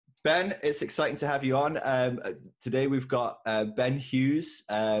Ben, it's exciting to have you on. Today we've got Ben Hughes,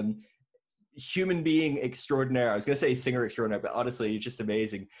 human being extraordinaire. I was going to say singer extraordinaire, but honestly, you're just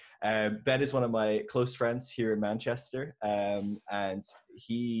amazing. Ben is one of my close friends here in Manchester, and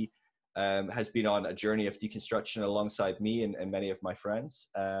he has been on a journey of deconstruction alongside me and many of my friends.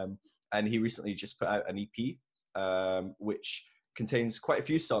 And he recently just put out an EP, which contains quite a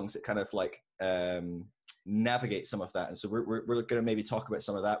few songs that kind of like navigate some of that. And so we're going to maybe talk about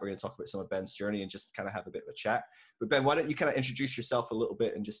some of that. We're going to talk about some of Ben's journey and just kind of have a bit of a chat. But Ben, why don't you kind of introduce yourself a little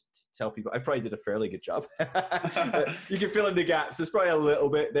bit and just tell people, I probably did a fairly good job. You can fill in the gaps. There's probably a little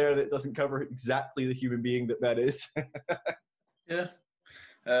bit there that doesn't cover exactly the human being that Ben is. Yeah.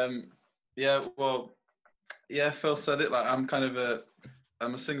 Well, Phil said it. Like I'm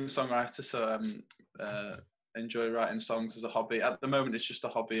a singer-songwriter, so enjoy writing songs as a hobby. At the moment, it's just a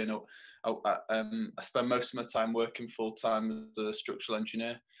hobby, and I spend most of my time working full-time as a structural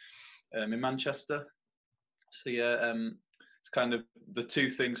engineer in Manchester. So it's kind of the two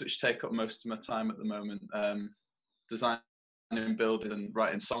things which take up most of my time at the moment: designing, building, and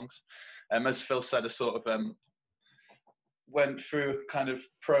writing songs. As Phil said, I sort of went through a kind of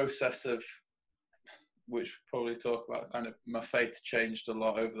process of, which we'll probably talk about, kind of my faith changed a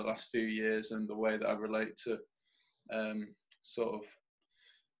lot over the last few years, and the way that I relate to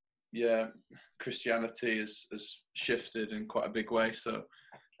Christianity has shifted in quite a big way. So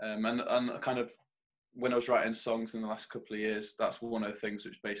and kind of when I was writing songs in the last couple of years, that's one of the things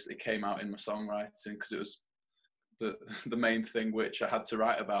which basically came out in my songwriting, because it was the main thing which I had to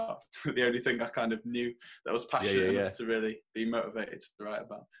write about. The only thing I kind of knew that was passionate enough to really be motivated to write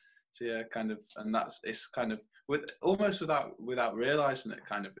about. So and it's kind of without realizing it,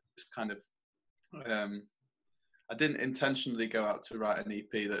 I didn't intentionally go out to write an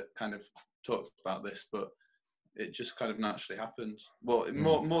EP that kind of talked about this, but it just kind of naturally happened. Well,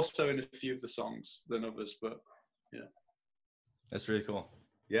 more so in a few of the songs than others, but yeah. That's really cool.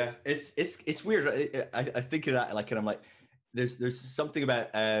 Yeah, it's weird. I think of that, like, and I'm like, there's something about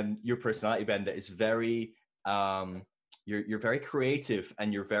your personality, Ben, that is very you're very creative,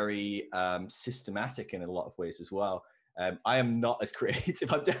 and you're very systematic in a lot of ways as well. I am not as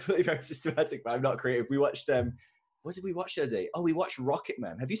creative. I'm definitely very systematic, but I'm not creative. We watched what did we watch the other day? Oh, we watched Rocket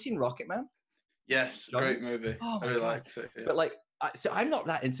Man. Have you seen Rocket Man? Yes, great movie. Oh my I really God. liked it. Yeah. But like, so I'm not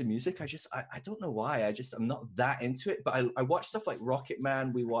that into music. I don't know why. I'm not that into it. But I watched stuff like Rocket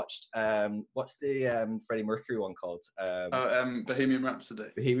Man. We watched what's the Freddie Mercury one called? Bohemian Rhapsody.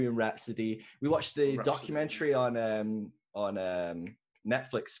 Bohemian Rhapsody. We watched the documentary on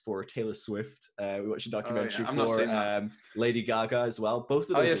Netflix for Taylor Swift. We watched a documentary for Lady Gaga as well. Both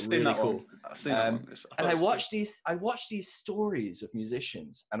of those are really cool. I've seen that one. And I watch these stories of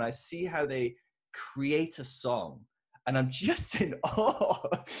musicians, and I see how they create a song, and I'm just in awe.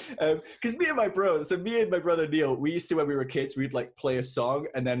 Because me and my brother Neil, we used to, when we were kids, we'd like play a song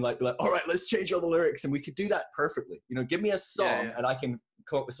and then like be like, all right, let's change all the lyrics, and we could do that perfectly. You know, give me a song and I can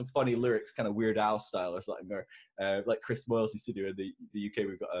come up with some funny lyrics, kind of Weird Al style or something, or like Chris Moyles used to do in the UK.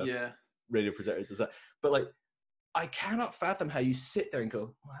 We've got a radio presenter that does that. But like, I cannot fathom how you sit there and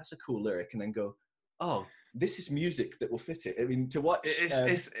go, oh, that's a cool lyric, and then go, oh, this is music that will fit it. I mean, to watch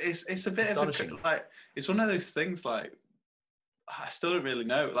it's a bit of a, like, it's one of those things, like, I still don't really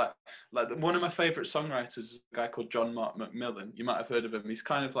know. Like one of my favourite songwriters is a guy called John Mark McMillan. You might have heard of him. He's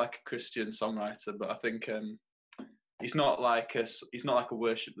kind of like a Christian songwriter, but I think he's not like a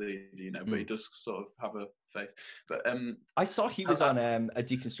worship leader, you know. But he does sort of have a faith. But I saw he was on a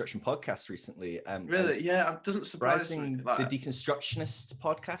deconstruction podcast recently. Really, yeah, it doesn't surprise me. Like, the Deconstructionist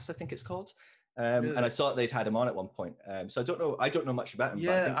podcast, I think it's called. Really? And I saw that they'd had him on at one point. So I don't know much about him.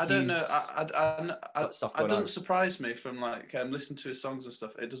 Yeah, but I don't know. It doesn't on. surprise me from like listening to his songs and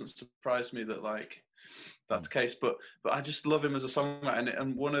stuff. It doesn't surprise me that like that's the case. But I just love him as a songwriter.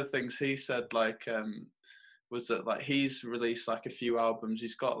 And one of the things he said was that like he's released like a few albums.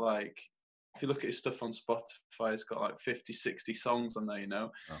 He's got like, if you look at his stuff on Spotify, he's got like 50, 60 songs on there, you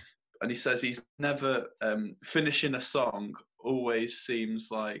know. Oh. And he says he's never finishing a song always seems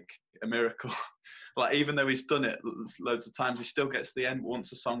like a miracle. Like, even though he's done it loads of times, he still gets to the end once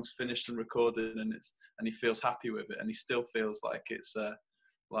the song's finished and recorded, and he feels happy with it, and he still feels like it's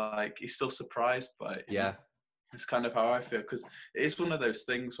like he's still surprised by it. Yeah, it's kind of how I feel, because it is one of those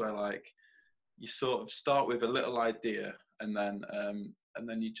things where like you sort of start with a little idea, and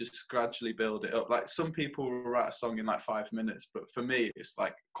then you just gradually build it up. Like, some people will write a song in like 5 minutes, but for me, it's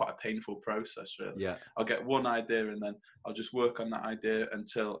like quite a painful process, really. Yeah. I'll get one idea, and then I'll just work on that idea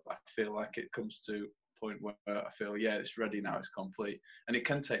until I feel like it comes to a point where I feel, yeah, it's ready now, it's complete. And it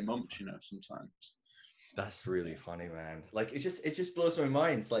can take months, you know, sometimes. That's really funny, man. Like it just blows my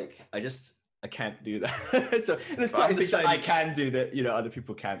mind. It's like I can't do that. So and there's But plenty I'm of the things that I same. can do that, you know, other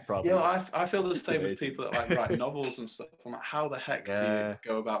people can't Yeah, probably. well, I feel the It's same with amazing. people that like write novels and stuff. I'm like, how the heck do you Yeah.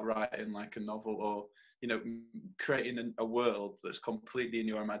 go about writing like a novel, or you know, creating a world that's completely in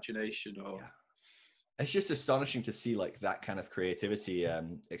your imagination? Or Yeah. It's just astonishing to see like that kind of creativity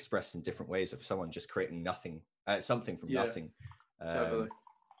expressed in different ways of someone just creating nothing, something from yeah, nothing. totally.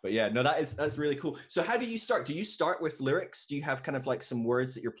 But yeah, no, that's really cool. So how do you start? Do you start with lyrics? Do you have kind of like some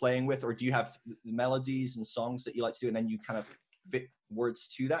words that you're playing with, or do you have melodies and songs that you like to do, and then you kind of fit words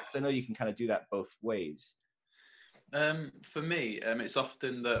to that? Because I know you can kind of do that both ways. For me, it's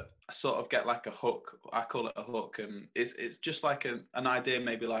often that I sort of get like a hook. I call it a hook, and it's just like an idea,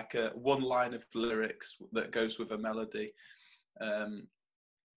 maybe like a one line of lyrics that goes with a melody, um,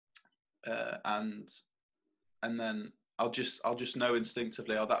 and then I'll just know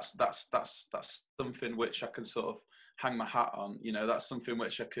instinctively, oh, that's something which I can sort of hang my hat on. You know, that's something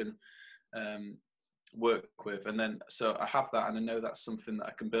which I can um, work with, and then so I have that, and I know that's something that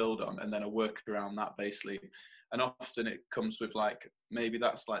I can build on, and then I work around that basically. And often it comes with like maybe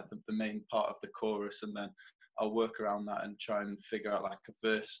that's like the main part of the chorus, and then I'll work around that and try and figure out like a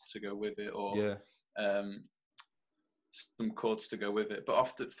verse to go with it, or Yeah. um, some chords to go with it. But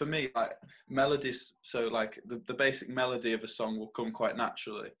often for me, like melodies, so like the basic melody of a song will come quite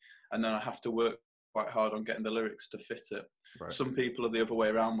naturally, and then I have to work quite hard on getting the lyrics to fit it. Right. Some people are the other way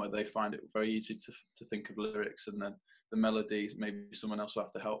around, where they find it very easy to think of lyrics, and then the melodies, maybe someone else will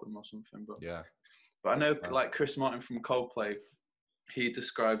have to help them or something. Yeah. But I know Wow. like Chris Martin from Coldplay, he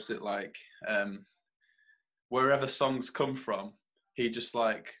describes it like wherever songs come from, he just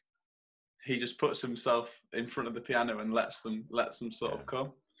puts himself in front of the piano and lets them sort of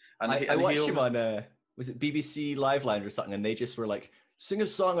come. And I watched him on was it BBC Liveline or something, and they just were like, sing a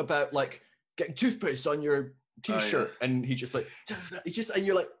song about like getting toothpaste on your t-shirt, and he just like and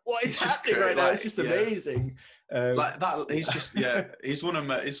you're like, what is happening right now? It's just amazing. Like that, he's just he's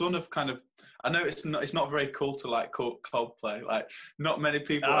one of kind of. I know it's not very cool to like Coldplay. Like not many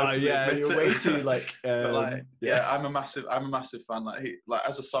people. Oh yeah, you're way too like. But like I'm a massive fan. Like he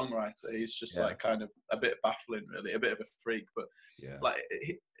as a songwriter, he's just like kind of a bit baffling, really, a bit of a freak. But like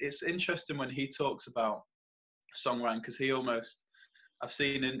it's interesting when he talks about songwriting, because he almost, I've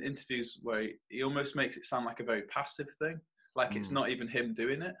seen in interviews where he almost makes it sound like a very passive thing, like it's not even him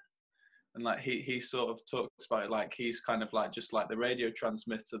doing it. And like he sort of talks about it like he's kind of like just like the radio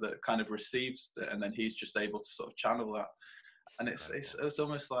transmitter that kind of receives it, and then he's just able to sort of channel that. And it's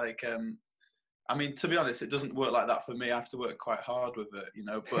almost like I mean, to be honest, it doesn't work like that for me. I have to work quite hard with it, you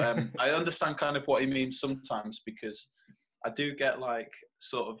know. But I understand kind of what he means sometimes, because I do get like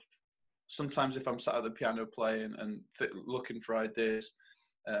sort of sometimes if I'm sat at the piano playing and looking for ideas,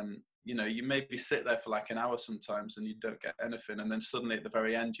 you know, you maybe sit there for like an hour sometimes and you don't get anything, and then suddenly at the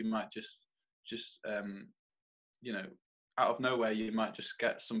very end you might just you know, out of nowhere you might just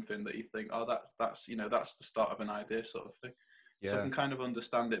get something that you think, oh, that's you know, that's the start of an idea, sort of thing. So I can kind of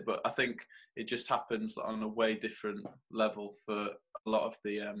understand it, but I think it just happens on a way different level for a lot of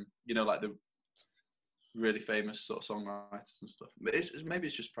the you know, like the really famous sort of songwriters and stuff. But maybe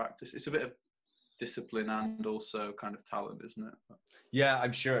it's just practice. It's a bit of discipline and also kind of talent, isn't it? Yeah,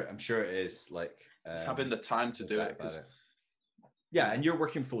 I'm sure it is. Like having the time to do it. Yeah, and you're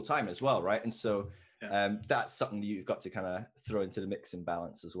working full time as well, right? And so that's something that you've got to kind of throw into the mix and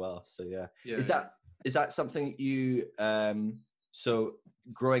balance as well. So is that something you so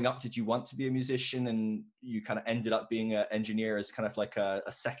growing up, did you want to be a musician and you kind of ended up being an engineer as kind of like a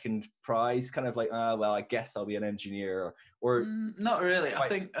second prize, kind of like, well, I guess I'll be an engineer, or not really. I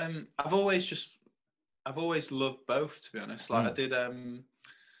think I've always loved both, to be honest. Like I did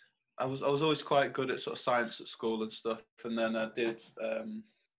I was always quite good at sort of science at school and stuff, and then I did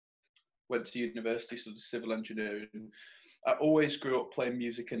went to university, so civil engineering. I always grew up playing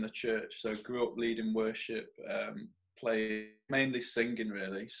music in the church, so grew up leading worship, playing mainly singing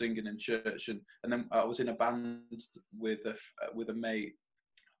in church, and then I was in a band with a mate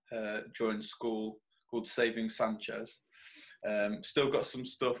during school called Saving Sanchez. Still got some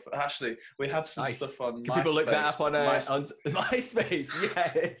stuff. Actually, we had some stuff on. Can people look that up on MySpace?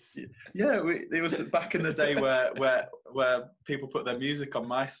 Yes. Yeah, it was back in the day where people put their music on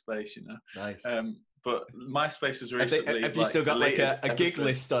MySpace, you know. Nice. But MySpace is recently. Have you still got like a gig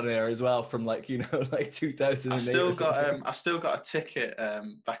list on there as well from like, you know, like 2008? I still got a ticket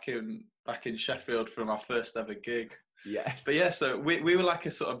back in Sheffield for my first ever gig. Yes. But yeah, so we were like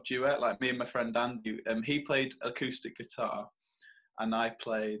a sort of duet, like me and my friend Andy. He played acoustic guitar, and I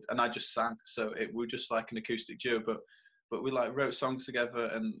just sang. So we were just like an acoustic duo. But we like wrote songs together,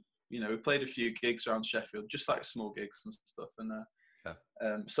 and we played a few gigs around Sheffield, just like small gigs and stuff. And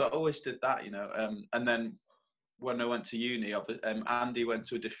Yeah. so I always did that, and then when I went to uni, Andy went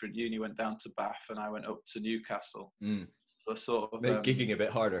to a different uni, went down to Bath, and I went up to Newcastle. So sort of Make gigging a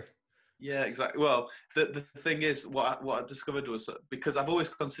bit harder. Yeah, exactly. Well, the thing is, what I discovered was that, because I've always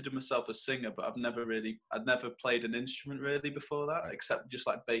considered myself a singer, but I'd never played an instrument really before that, Right. except just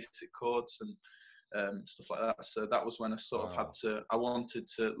like basic chords and stuff like that. So that was when I sort of I wanted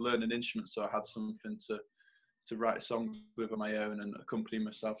to learn an instrument, so I had something to write songs with on my own and accompany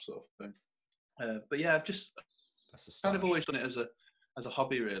myself, sort of thing. But yeah, I've just kind of always done it as a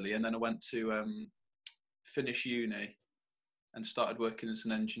hobby really. And then I went to finish uni and started working as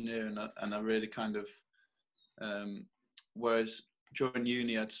an engineer, and I really kind of whereas during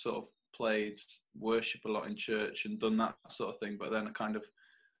uni I'd sort of played worship a lot in church and done that sort of thing, but then I kind of,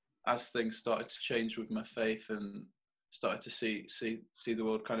 as things started to change with my faith and started to see the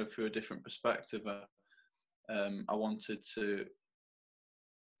world kind of through a different perspective, I wanted to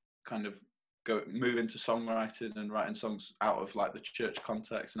kind of move into songwriting and writing songs out of like the church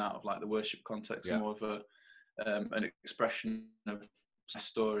context and out of like the worship context, more of an expression of my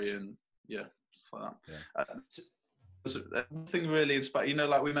story, and stuff like that. One thing really inspired,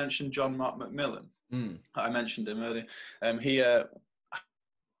 like we mentioned John Mark McMillan. I mentioned him earlier. He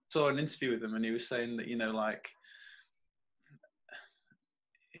saw an interview with him, and he was saying that like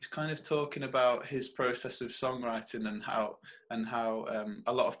he's kind of talking about his process of songwriting and how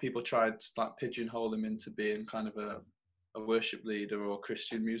a lot of people tried to like pigeonhole him into being kind of a worship leader or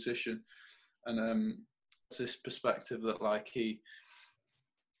Christian musician, and this perspective that like he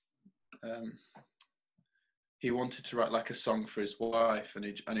wanted to write like a song for his wife, and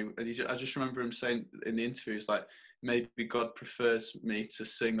I just remember him saying in the interview, he's like, maybe God prefers me to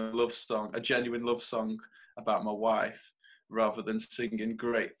sing a genuine love song about my wife, rather than singing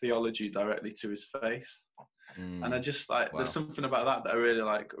great theology directly to his face. And I just like, there's something about that I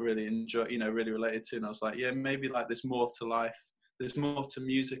really enjoy, really related to. And I was like, yeah, maybe like there's more to life. There's more to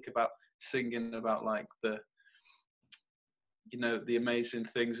music about singing about like the amazing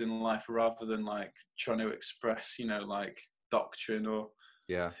things in life, rather than like trying to express, like doctrine or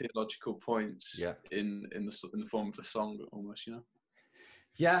theological points in the form of a song almost,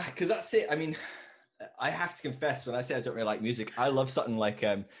 Yeah, because that's it. I mean, I have to confess, when I say I don't really like music, I love something like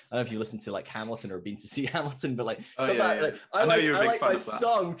I don't know if you listen to like Hamilton or been to see Hamilton, but like, like I like my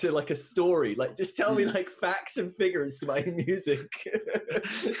song to like a story. Like, just tell me like facts and figures to my music.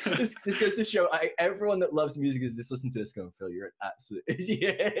 this goes to show everyone that loves music is just listening to this going, Phil, you're an absolute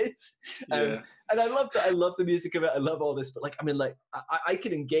idiot. And I love that. I love the music of it. I love all this, but like, I mean, like I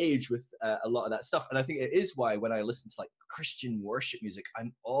can engage with a lot of that stuff, and I think it is why when I listen to like Christian worship music,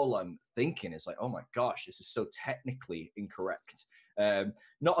 I'm thinking is like, oh my gosh, this is so technically incorrect.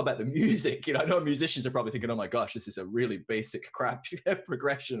 Not about the music, I know musicians are probably thinking, oh my gosh, this is a really basic crap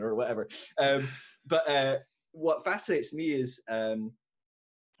progression or whatever. But what fascinates me is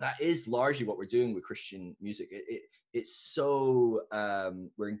that is largely what we're doing with Christian music. It's so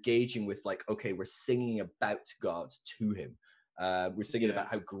we're engaging with like, okay, we're singing about God to him. We're singing about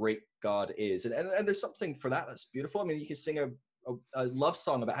how great God is, and there's something for that's beautiful. I mean, you can sing a love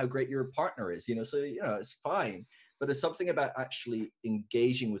song about how great your partner is, so it's fine. But there's something about actually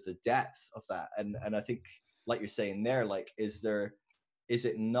engaging with the depth of that, and I think, like you're saying there, like, is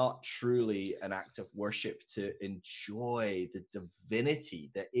it not truly an act of worship to enjoy the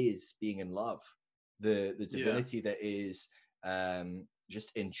divinity that is being in love, the divinity that is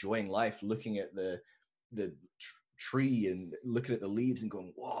just enjoying life, looking at the tree and looking at the leaves and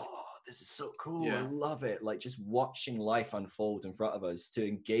going, whoa, this is so cool. I love it. Like, just watching life unfold in front of us, to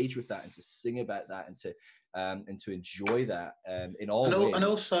engage with that and to sing about that and to enjoy that in all ways. And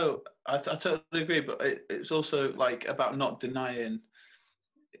also, I totally agree, but it's also like about not denying,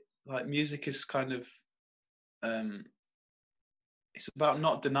 like, music is kind of it's about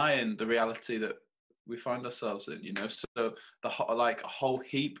not denying the reality that we find ourselves in, so like a whole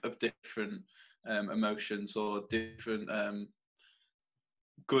heap of different emotions or different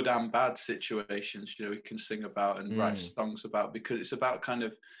good and bad situations, we can sing about and write songs about, because it's about kind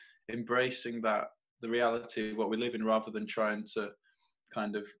of embracing the reality of what we live in, rather than trying to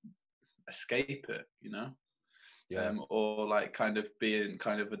kind of escape it, or like kind of being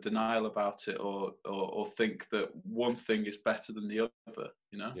kind of a denial about it, or think that one thing is better than the other,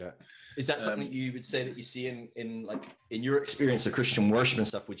 Is that something that you would say that you see in like in your experience of Christian worship and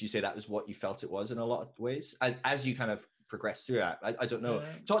stuff? Would you say that was what you felt it was in a lot of ways as you kind of progressed through that? I don't know.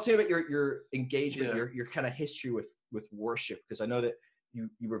 Talk to me about your engagement, your kind of history with worship, because I know that you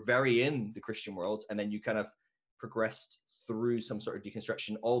were very in the Christian world, and then you kind of progressed through some sort of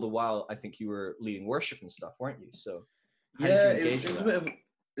deconstruction. All the while, I think you were leading worship and stuff, weren't you? So how did you engage with that? A bit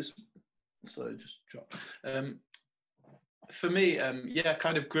of sorry, just drop. For me, I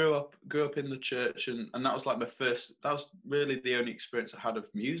kind of grew up in the church, and that was like that was really the only experience I had of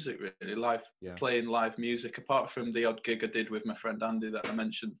music, really, playing live music, apart from the odd gig I did with my friend Andy that I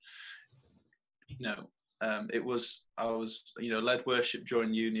mentioned. I was led worship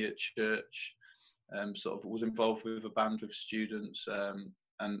during uni at church, sort of was involved with a band with students,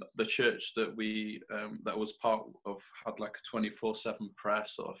 and the church that we that was part of had like a 24/7 prayer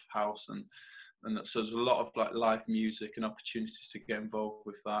sort of house, and so there's a lot of like live music and opportunities to get involved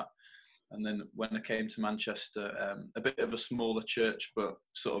with that. And then when I came to Manchester, a bit of a smaller church, but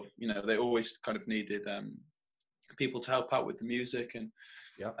sort of, they always kind of needed people to help out with the music, and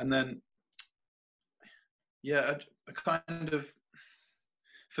then I kind of,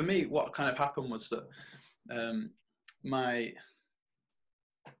 for me, what kind of happened was that my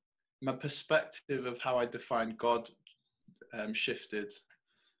perspective of how I define God shifted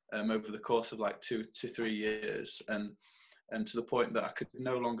over the course of like 2 to 3 years, and to the point that I could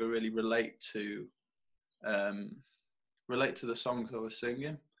no longer really relate to the songs I was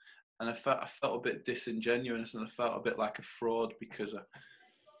singing, and I felt a bit disingenuous, and I felt a bit like a fraud, because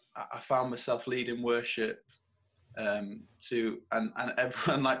I found myself leading worship and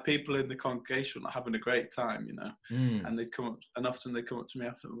everyone, like people in the congregation, like having a great time, and they'd come up, and often they'd come up to me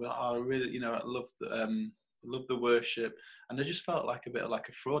after, well, I really, I love the worship, and I just felt like a bit like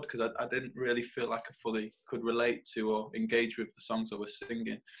a fraud, because I didn't really feel like I fully could relate to or engage with the songs I was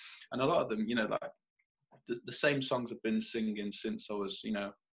singing, and a lot of them, like the same songs I've been singing since I was,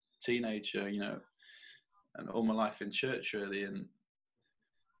 teenager, and all my life in church, really, and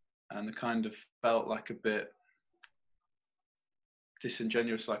I kind of felt like a bit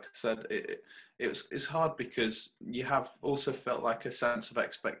disingenuous. Like I said, it's hard, because you have also felt like a sense of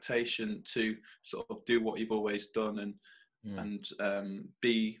expectation to sort of do what you've always done, and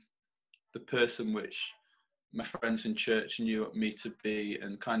be the person which my friends in church knew me to be,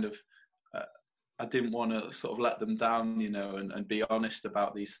 and kind of I didn't want to sort of let them down, and be honest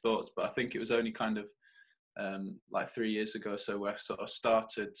about these thoughts. But I think it was only kind of like 3 years ago or so where I sort of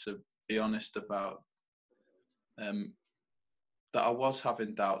started to be honest about that I was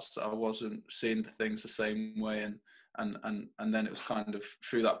having doubts, that I wasn't seeing the things the same way, and then it was kind of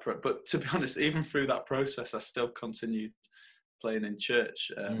through that but to be honest, even through that process, I still continued playing in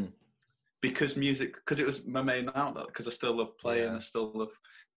church, because it was my main outlet, because I still love playing, I still love,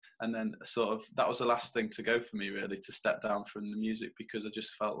 and then sort of that was the last thing to go for me, really, to step down from the music, because I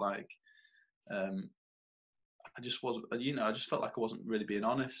just felt like I just wasn't, I just felt like I wasn't really being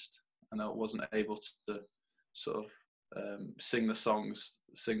honest, and I wasn't able to sort of sing the songs,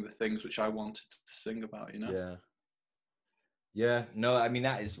 sing the things which I wanted to sing about, Yeah, no, I mean,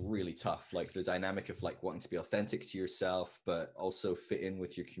 that is really tough. Like the dynamic of like wanting to be authentic to yourself, but also fit in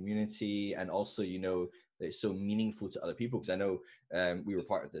with your community. And also, that it's so meaningful to other people. Because I know we were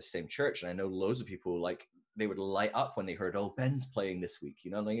part of the same church, and I know loads of people, like, they would light up when they heard, oh, Ben's playing this week,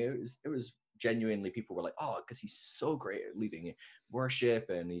 like it was genuinely, people were like, oh, because he's so great at leading worship,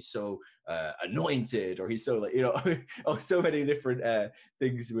 and he's so anointed, or he's so like, oh, so many different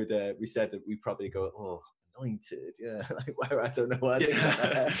things we said that we probably go, oh, anointed, like, I don't know what I think about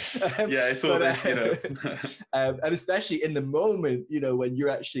that. It's all this, and especially in the moment, when you're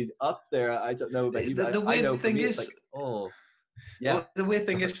actually up there, I don't know about you, but I know for me, it's like, oh. Yeah. Well, the weird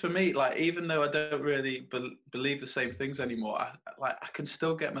thing is, for me, like, even though I don't really believe the same things anymore, I can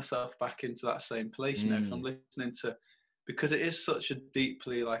still get myself back into that same place, if I'm listening to, because it is such a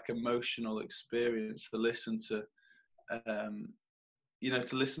deeply like emotional experience to listen to,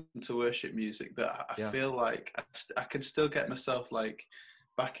 to listen to worship music, that I feel like I can still get myself like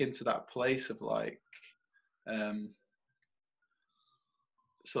back into that place of like,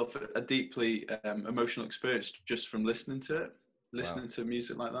 sort of a deeply emotional experience just from listening to it. Listening to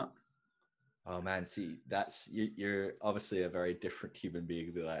music like that. Oh man, see, you're obviously a very different human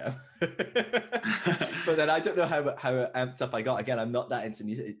being than I am. But then I don't know how amped up I got. Again, I'm not that into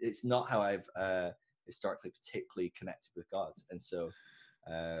music. It's not how I've historically particularly connected with God, and so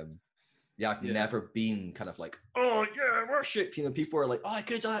I've never been kind of like, oh yeah, worship. People are like, oh, I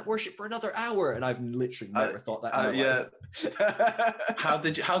could have done that worship for another hour, and I've literally never thought that in my life.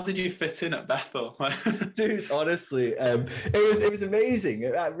 How did you fit in at Bethel? Dude, honestly, it was amazing.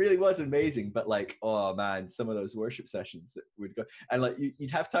 It really was amazing. But like, oh man, some of those worship sessions that would go, and like you'd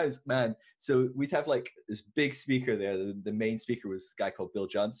have times, man. So we'd have like this big speaker there. The main speaker was this guy called Bill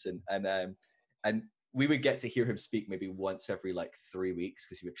Johnson, and we would get to hear him speak maybe once every like 3 weeks,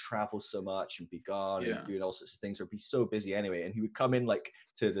 because he would travel so much and be gone and doing all sorts of things, or be so busy anyway. And he would come in like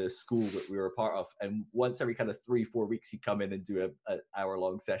to the school that we were a part of, and once every kind of 3-4 weeks he'd come in and do a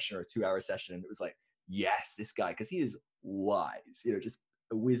hour-long session or a 2-hour session, and it was like, yes, this guy, because he is wise, just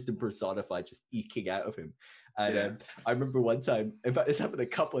a wisdom personified, just eking out of him. And I remember one time, in fact, this happened a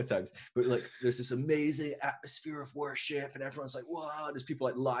couple of times, but like there's this amazing atmosphere of worship, and everyone's like, wow, there's people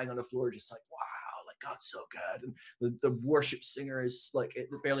like lying on the floor just like, wow, like God's so good. And the worship singer is like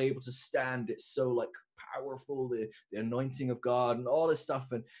barely able to stand. It's so like powerful, the anointing of God and all this stuff.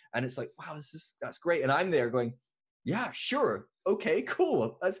 And it's like, wow, that's great. And I'm there going, yeah, sure. Okay,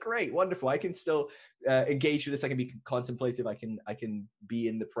 cool. That's great. Wonderful. I can still engage with this. I can be contemplative. I can be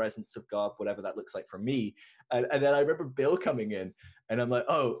in the presence of God, whatever that looks like for me. And then I remember Bill coming in, and I'm like,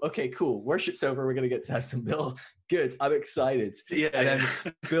 oh, okay, cool. Worship's over. We're going to get to have some Bill. Good. I'm excited. Yeah. And then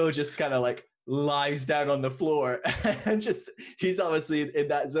Bill just kind of like lies down on the floor and just, he's obviously in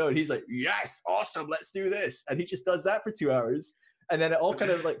that zone. He's like, yes, awesome. Let's do this. And he just does that for 2 hours. And then it all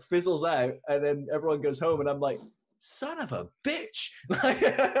kind of like fizzles out. And then everyone goes home, and I'm like, son of a bitch.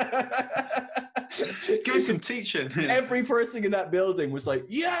 Give me some teaching. Every person in that building was like,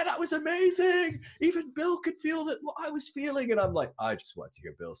 yeah, that was amazing. Even Bill could feel that what I was feeling. And I'm like, I just want to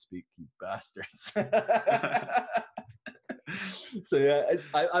hear Bill speak, you bastards. So yeah,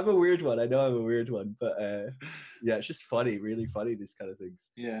 I'm a weird one. I know I'm a weird one, but yeah, it's just funny, really funny, these kind of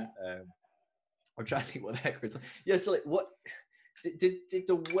things. Yeah. I'm trying to think what the heck we're talking. Yeah, so like what did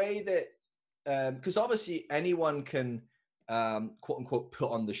the way that because obviously anyone can quote unquote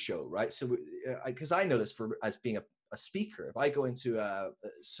put on the show, right? So because I know this as being a speaker, if I go into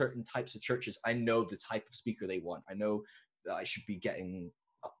certain types of churches, I know the type of speaker they want. I know that I should be getting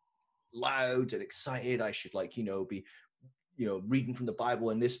loud and excited. I should be reading from the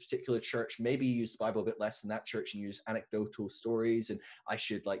Bible in this particular church, maybe use the Bible a bit less in that church and use anecdotal stories. And I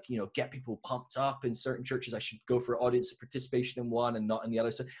should get people pumped up in certain churches. I should go for audience participation in one and not in the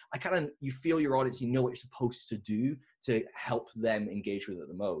other. So you feel your audience, you know what you're supposed to do to help them engage with it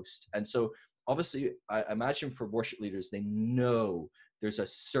the most. And so obviously I imagine for worship leaders, they know there's a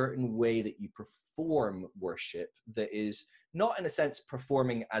certain way that you perform worship that is not in a sense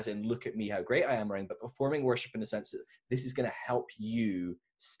performing as in look at me how great I am, but performing worship in the sense that this is going to help you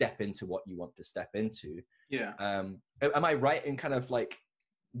step into what you want to step into. Yeah. Am I right in kind of like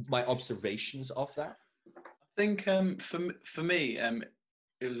my observations of that? I think for me,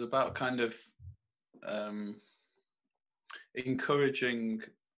 it was about kind of encouraging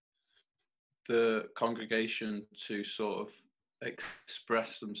the congregation to sort of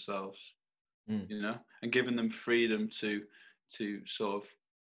express themselves, and giving them freedom to sort of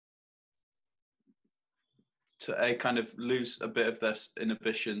to kind of lose a bit of their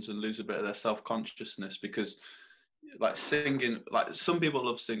inhibitions and lose a bit of their self-consciousness, because like singing, like some people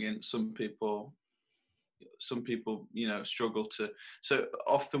love singing, some people struggle to. So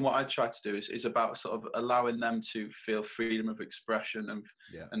often what I try to do is about sort of allowing them to feel freedom of expression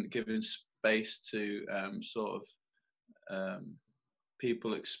and giving space to sort of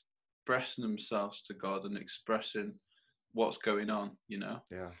people expressing themselves to God and expressing what's going on,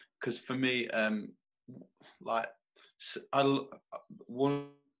 because for me, one of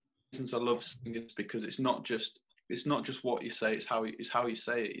the reasons I love singing is because it's not just what you say, it's how you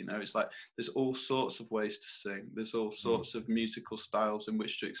say it. It's like there's all sorts of ways to sing, there's all sorts of musical styles in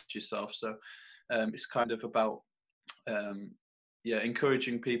which to express yourself. So it's kind of about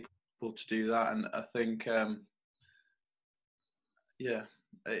encouraging people to do that. And I think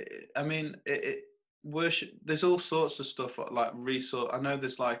worship, there's all sorts of stuff like resource. I know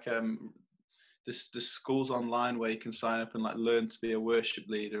there's like there's schools online where you can sign up and like learn to be a worship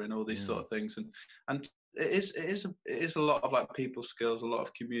leader and all these sort of things, and it is a lot of like people skills, a lot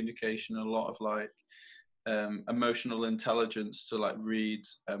of communication, a lot of like emotional intelligence to like read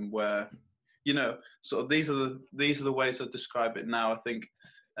where sort of these are the ways I describe it now. I think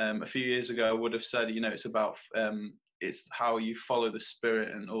a few years ago I would have said it's about it's how you follow the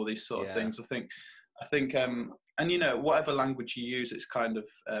Spirit and all these sort of things. I think and whatever language you use, it's kind of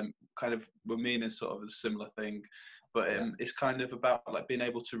we're meaning sort of a similar thing, but it's kind of about like being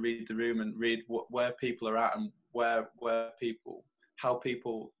able to read the room and read where people are at and how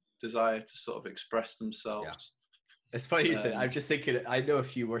people desire to sort of express themselves. Yeah. It's funny you say. I'm just thinking, I know a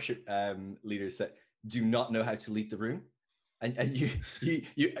few worship leaders that do not know how to lead the room. And you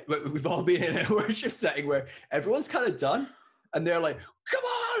we've all been in a worship setting where everyone's kind of done, and they're like, "Come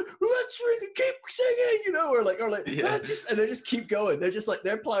on, let's keep singing," or and they just keep going. They're just like,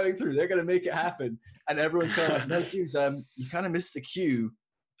 they're plowing through. They're gonna make it happen, and everyone's kind of like, "No, dudes, you kind of missed the cue.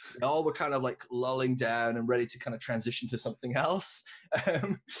 they all were kind of like lulling down and ready to kind of transition to something else.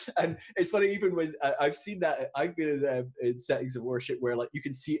 And it's funny, even when I've seen that, I've been in settings of worship where like you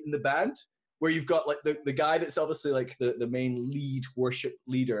can see it in the band, where you've got like the guy that's obviously like the main lead worship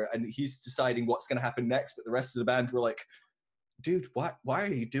leader, and he's deciding what's going to happen next, but the rest of the band were like, dude, why are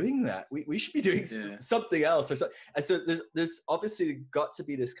you doing that? We should be doing something else or something. And so there's obviously got to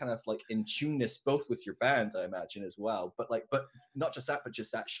be this kind of like in tuneness both with your band, I imagine, as well, but not just that, but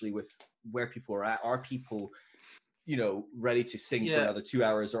just actually with where people are at. Are people, you know, ready to sing for another 2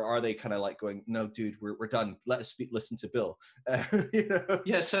 hours, or are they kind of like going, no, dude, we're done, let us listen to Bill? You know?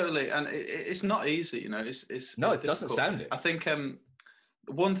 Yeah, totally. And it's not easy, you know. It's it doesn't sound it. I think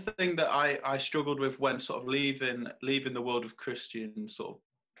one thing that I struggled with when sort of leaving the world of Christian sort of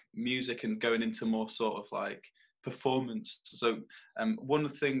music and going into more sort of like performance. So one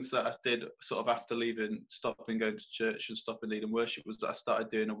of the things that I did sort of after stopping going to church and stopping leading worship, was that I started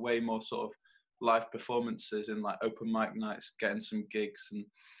doing a way more sort of live performances in like open mic nights, getting some gigs,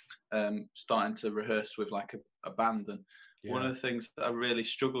 and starting to rehearse with like a band. And one of the things that I really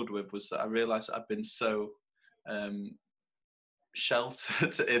struggled with was that I realized I'd been so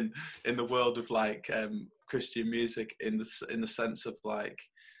sheltered in the world of like Christian music in the sense of like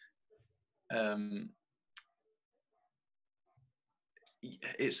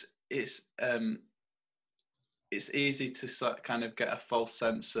it's easy to kind of get a false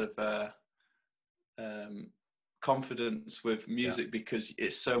sense of confidence with music, because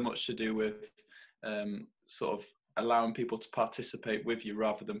it's so much to do with sort of allowing people to participate with you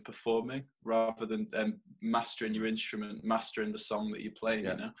rather than performing, rather than mastering your instrument, mastering the song that you're playing,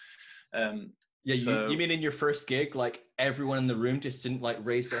 you know. You mean in your first gig, like everyone in the room just didn't like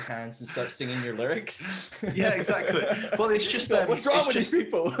raise their hands and start singing your lyrics? Yeah, exactly. Well, it's just what's wrong with these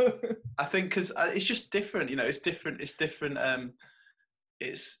people? I think because it's just different, you know. It's different.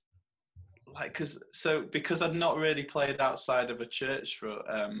 It's like because I'd not really played outside of a church for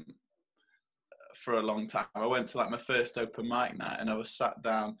a long time. I went to like my first open mic night, and I was sat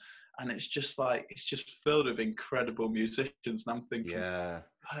down, and it's just filled with incredible musicians, and I'm thinking,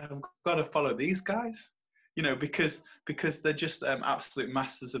 I've got to follow these guys, you know, because they're just absolute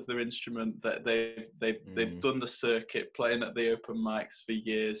masters of their instrument. That they've done the circuit, playing at the open mics for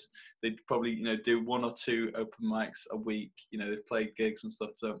years. They'd probably, you know, do 1 or 2 open mics a week. You know, they've played gigs and stuff.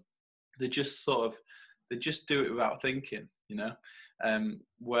 So they just do it without thinking, you know.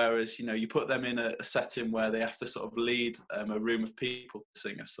 Whereas, you know, you put them in a setting where they have to sort of lead a room of people to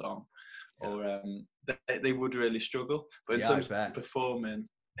sing a song, or they would really struggle. But in terms of performing,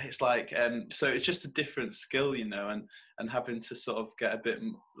 it's like so it's just a different skill, you know, and having to sort of get a bit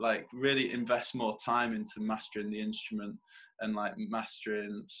like really invest more time into mastering the instrument, and like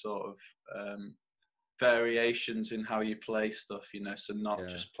mastering sort of variations in how you play stuff, you know, so not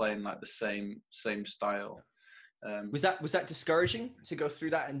just playing like the same style. Was that discouraging to go through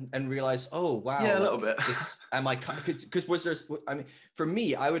that and realize, oh wow, a little bit. Because was there? I mean, for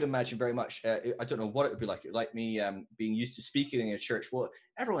me, I would imagine very much. I don't know what it would be like me being used to speaking in a church. Well,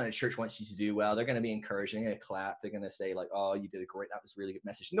 everyone in a church wants you to do well. They're going to be encouraging, they're going to clap, they're going to say like, oh, you did a great, that was a really good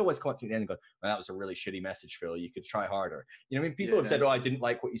message. No one's come up to me and gone, well, that was a really shitty message, Phil. You could try harder. You know, I mean, people have said, oh, I didn't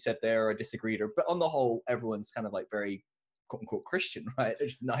like what you said there, or I disagreed, but on the whole, everyone's kind of like very quote unquote Christian, right? They're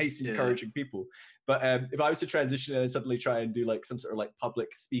just nice, encouraging people. But if I was to transition and suddenly try and do like some sort of like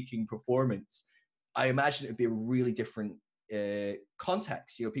public speaking performance, I imagine it would be a really different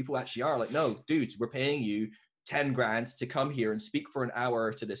context. You know, people actually are like, no, dudes, we're paying you 10 grand to come here and speak for an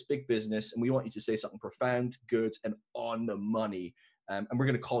hour to this big business, and we want you to say something profound, good, and on the money. And we're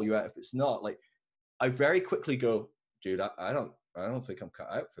going to call you out if it's not. Like, I very quickly go, dude, I don't think I'm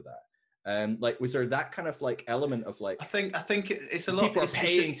cut out for that. Like, was there that kind of like element of like, I think it's a lot. People are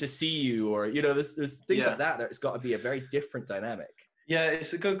paying to see you, or you know, there's things like that. It's got to be a very different dynamic. Yeah,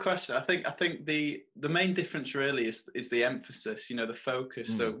 it's a good question. I think the main difference really is the emphasis. You know, the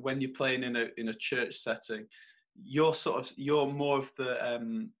focus. So when you're playing in a church setting, you're more of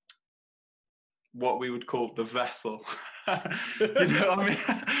the what we would call the vessel. You know what I mean?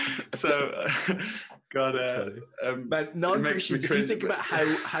 So, but non-Christians, if you think about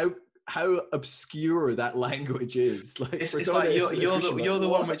how obscure that language is, like it's like you're the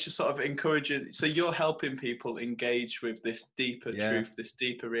one which is sort of encouraging. So you're helping people engage with this deeper truth, this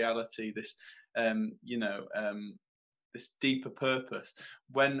deeper reality, this this deeper purpose.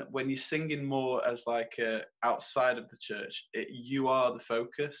 When you're singing more as like outside of the church, you are the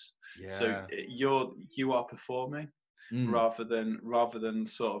focus. So you are performing rather than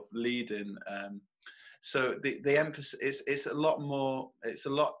sort of leading. So the emphasis it's a lot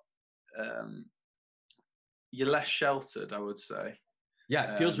you're less sheltered, I would say.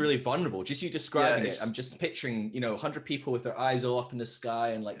 Yeah, it feels really vulnerable. Just you describing it, I'm just picturing, 100 people with their eyes all up in the sky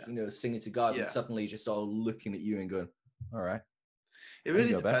and singing to God, and suddenly just all looking at you and going, all right. It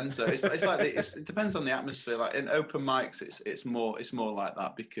really depends though. It's like it depends on the atmosphere. Like in open mics, it's more like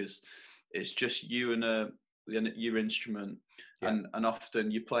that, because it's just you and your instrument, and often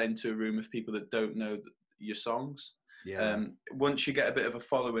you're playing to a room of people that don't know your songs. Once you get a bit of a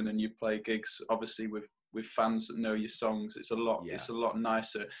following and you play gigs, obviously with fans that know your songs, it's a lot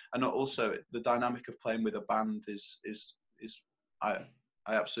nicer. And also the dynamic of playing with a band is I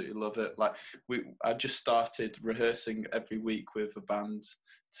absolutely love it. Like I just started rehearsing every week with a band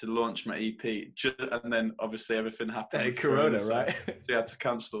to launch my EP, and then obviously everything happened with Corona, right? So we had to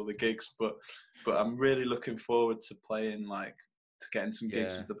cancel all the gigs. But I'm really looking forward to playing, like, to getting some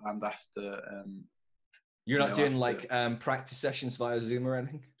gigs with the band after. You're not doing practice sessions via Zoom or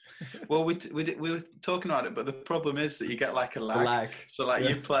anything? Well, we were talking about it, but the problem is that you get like a lag. So like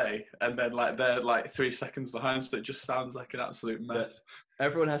you play, and then like they're like 3 seconds behind, so it just sounds like an absolute mess.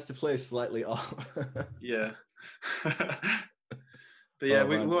 Everyone has to play slightly off. Yeah. But yeah,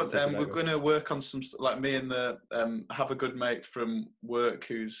 we're going to work on some, like me and the have a good mate from work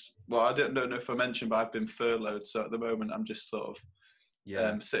who's, well, I don't know if I mentioned, but I've been furloughed, so at the moment I'm just sort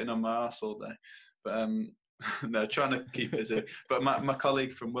of sitting on my arse all day. But no, trying to keep busy. But my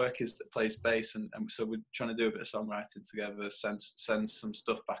colleague from work plays bass, and so we're trying to do a bit of songwriting together, send some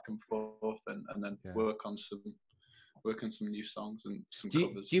stuff back and forth, and then work on some new songs and some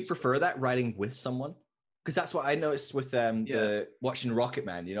covers. Do you prefer that, writing with someone? Because that's what I noticed with the watching Rocket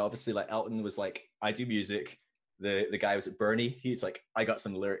Man. Obviously, like Elton was like, I do music. The guy was at Bernie. He's like, I got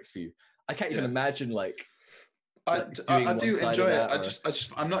some lyrics for you. I can't even imagine like. I do enjoy it.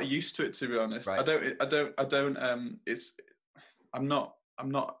 I'm not used to it, to be honest. Right. I'm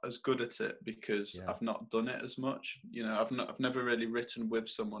not as good at it because I've not done it as much. I've never really written with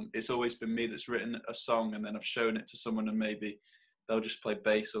someone. It's always been me that's written a song, and then I've shown it to someone, and maybe they'll just play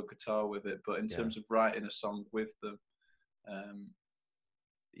bass or guitar with it. But in terms of writing a song with them,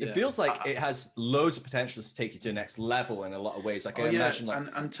 it feels like it has loads of potential to take you to the next level in a lot of ways. Like I imagine, like,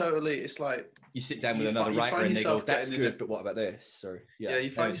 and totally, it's like you sit down with another writer and they go, "That's good, but what about this?" Or you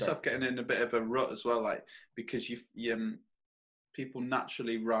find yourself getting in a bit of a rut as well, like because you people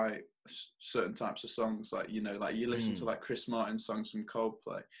naturally write certain types of songs, like like you listen to like Chris Martin songs from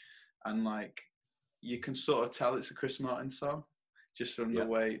Coldplay, and like you can sort of tell it's a Chris Martin song just from the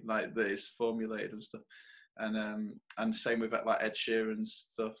way like that it's formulated and stuff. And same with like Ed Sheeran's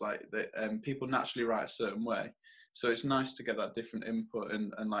stuff, like that. People naturally write a certain way, so it's nice to get that different input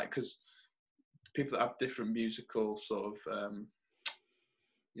and like, because people that have different musical sort of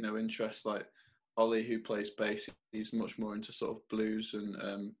interests, like Ollie, who plays bass, he's much more into sort of blues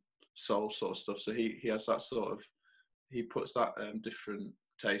and soul sort of stuff. So he has that sort of, he puts that different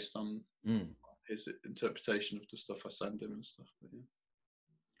taste on his interpretation of the stuff I send him and stuff. But,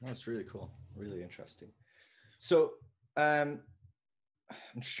 that's really cool, really interesting. So I'm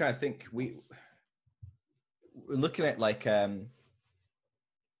just trying to think. We're looking at like the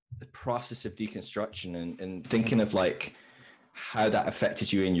process of deconstruction and thinking of like how that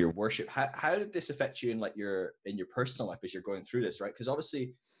affected you in your worship. How did this affect you in like your personal life as you're going through this, right? Because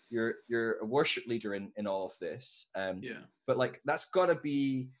obviously you're a worship leader in all of this. But like that's got to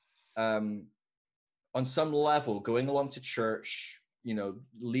be on some level, going along to church,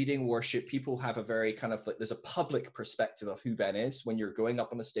 leading worship. People have a very kind of like, there's a public perspective of who Ben is when you're going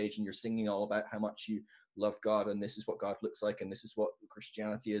up on the stage and you're singing all about how much you love God and this is what God looks like and this is what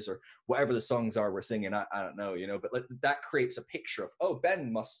Christianity is, or whatever the songs are we're singing. I don't know, but like that creates a picture of, oh,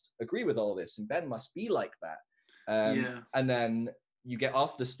 Ben must agree with all this and Ben must be like that. And then you get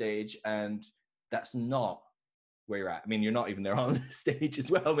off the stage and that's not where you're at. I mean, you're not even there on the stage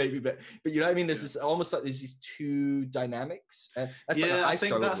as well, maybe, but you know what I mean? This is almost like there's these two dynamics. I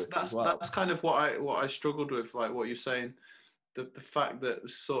think that's kind of what I struggled with, like what you're saying, the fact that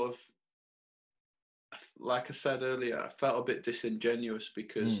sort of, like I said earlier, I felt a bit disingenuous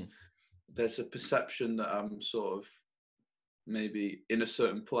because there's a perception that I'm sort of maybe in a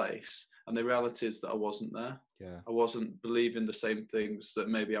certain place, and the reality is that I wasn't there. I wasn't believing the same things that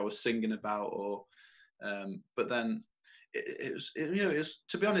maybe I was singing about, or but then it was,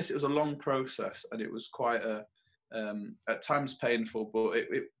 to be honest, it was a long process, and it was quite a at times painful, but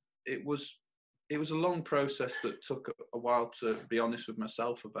it was a long process that took a while to be honest with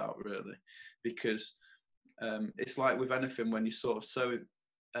myself about, really, because it's like with anything, when you're sort of so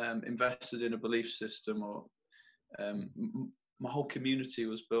invested in a belief system, or my whole community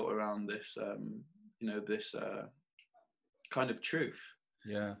was built around this this kind of truth.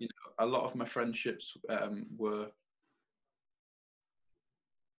 A lot of my friendships were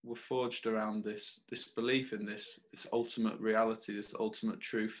were forged around this belief in this ultimate reality, this ultimate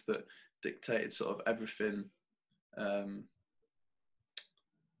truth that dictated sort of everything.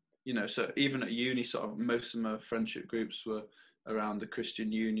 You know, so even at uni, sort of most of my friendship groups were around the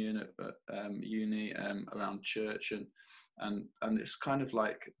Christian Union at uni, around church, and it's kind of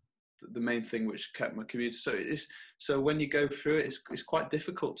like the main thing which kept my community. So when you go through it, it's quite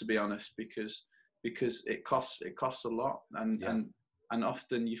difficult, to be honest, because it costs a lot, and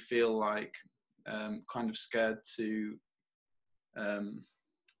often you feel like kind of scared to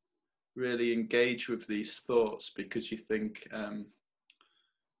really engage with these thoughts, because you think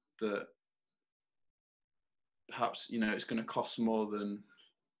that perhaps, you know, it's going to cost more than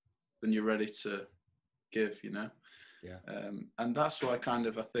you're ready to give, you know. And that's why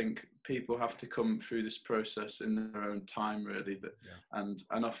I think people have to come through this process in their own time, really. And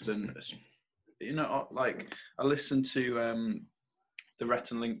often, you know, like I listened to the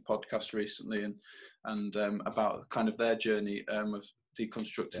Rhett and Link podcast recently, and about kind of their journey of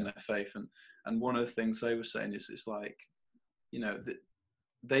deconstructing their faith, and one of the things they were saying is, it's like, you know,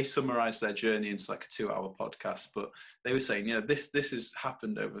 they summarized their journey into like a 2-hour podcast, but they were saying, you know, this has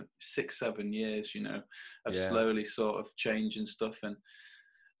happened over 6-7 years, you know, of slowly sort of changing stuff, and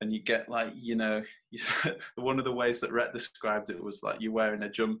you get like, you know, one of the ways that Rhett described it was like you're wearing a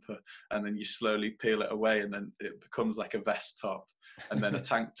jumper and then you slowly peel it away, and then it becomes like a vest top, and then a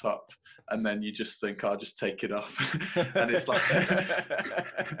tank top, and then you just think, I'll just take it off. And it's like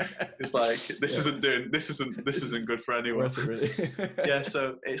this isn't good for anyone. Worth it, really. Yeah,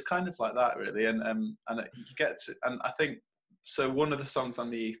 so it's kind of like that, really. And you get to, and I think so one of the songs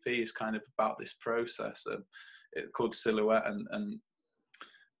on the EP is kind of about this process, it's called Silhouette,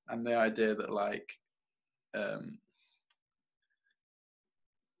 and the idea that, like,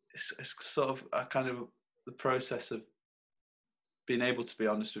 it's sort of a kind of the process of being able to be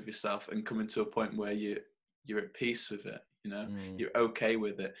honest with yourself and coming to a point where you're at peace with it, you know, you're okay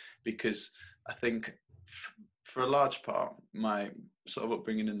with it. Because I think for a large part, my sort of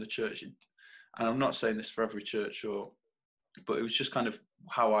upbringing in the church, and I'm not saying this for every church, but it was just kind of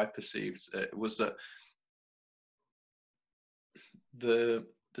how I perceived it, was that the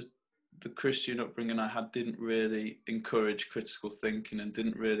Christian upbringing I had didn't really encourage critical thinking, and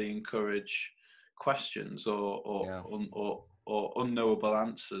didn't really encourage questions or unknowable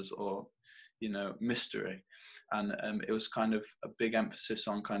answers, or, you know, mystery. And it was kind of a big emphasis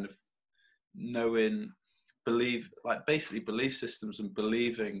on kind of basically belief systems, and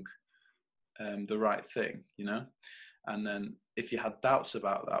believing the right thing, you know. And then if you had doubts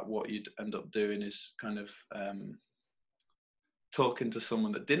about that, what you'd end up doing is kind of talking to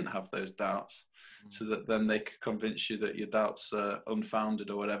someone that didn't have those doubts, so that then they could convince you that your doubts are unfounded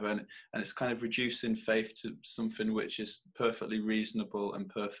or whatever. And it's kind of reducing faith to something which is perfectly reasonable and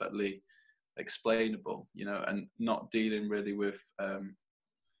perfectly explainable, you know, and not dealing really with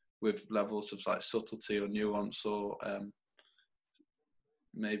levels of like subtlety or nuance, or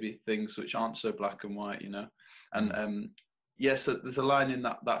maybe things which aren't so black and white, you know. And so there's a line in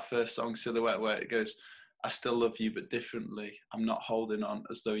that first song, Silhouette, where it goes, I still love you, but differently. I'm not holding on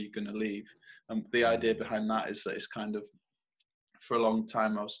as though you're going to leave. And the idea behind that is that it's kind of, for a long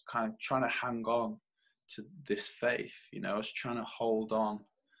time, I was kind of trying to hang on to this faith. You know, I was trying to hold on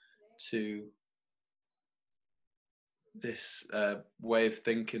to this way of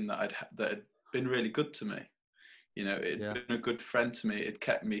thinking that had been really good to me. You know, it had been a good friend to me. It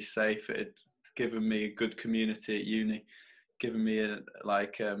kept me safe. It had given me a good community at uni, given me a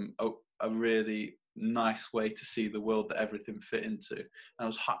really nice way to see the world that everything fit into. And I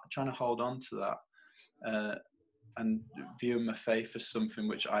was trying to hold on to that, and viewing my faith as something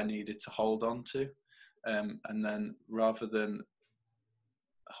which I needed to hold on to, and then rather than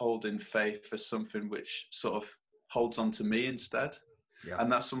holding faith as something which sort of holds on to me instead. And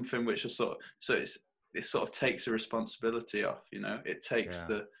that's something which is it sort of takes the responsibility off, you know. It takes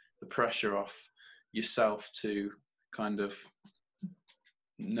the pressure off yourself to kind of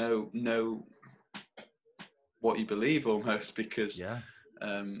know what you believe, almost, because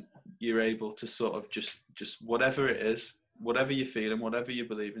you're able to sort of just whatever it is, whatever you're feeling, whatever you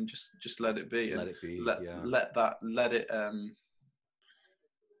believe in, just let it be. Let it be. Let it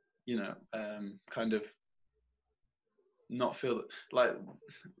you know, kind of not feel like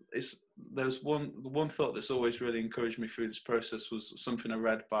there's one thought that's always really encouraged me through this process was something I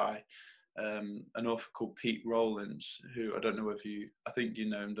read by an author called Pete Rowlands, who I don't know if I think you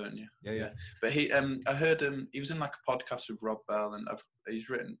know him, don't you? Yeah. But I heard he was in like a podcast with Rob Bell, and he's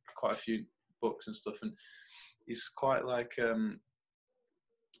written quite a few books and stuff, and he's quite like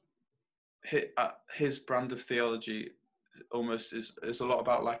his brand of theology almost is a lot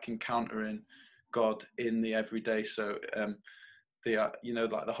about like encountering God in the everyday. So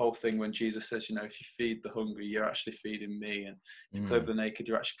like the whole thing when Jesus says, if you feed the hungry, you're actually feeding me, and if you clothe the naked,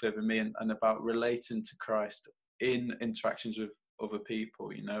 you're actually clothing me, and about relating to Christ in interactions with other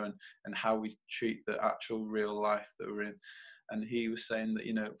people, and how we treat the actual real life that we're in. And he was saying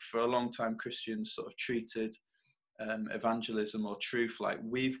that, for a long time Christians sort of treated evangelism or truth like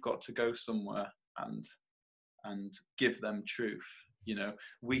we've got to go somewhere and give them truth.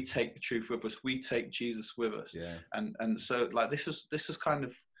 We take the truth with us, we take Jesus with us. And so like this was kind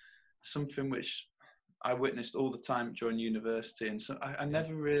of something which I witnessed all the time during university, and so I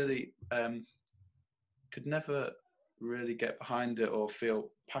never really could never really get behind it or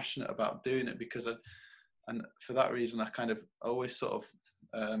feel passionate about doing it, because and for that reason I kind of always sort of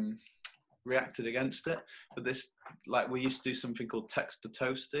reacted against it. But this, like, we used to do something called text to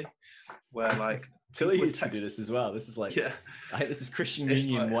toasty, where like Tilly used to do this as well. This is like, this is Christian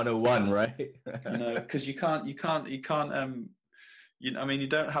Union like, 101, right? Because you can't I mean, you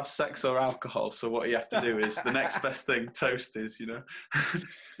don't have sex or alcohol, so what you have to do is the next best thing, toast is,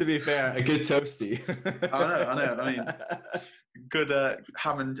 To be fair, a good toasty. I know. I mean, good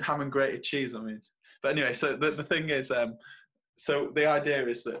ham and grated cheese. I mean, but anyway, so the thing is, so the idea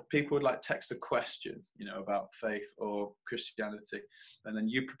is that people would like text a question, about faith or Christianity, and then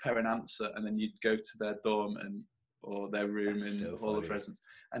you prepare an answer, and then you'd go to their dorm or their room in all the presents,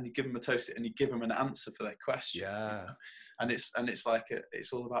 and you give them a toast and you give them an answer for their question. And it's like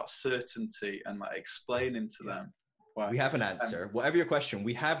it's all about certainty and like explaining to them why. We have an answer. Whatever your question,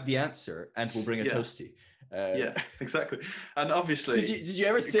 we have the answer, and we'll bring a toasty. Exactly. And obviously, did you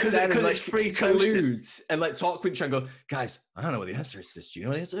ever sit down and like collude and like talk with each other and go, guys, I don't know what the answer is to this. Do you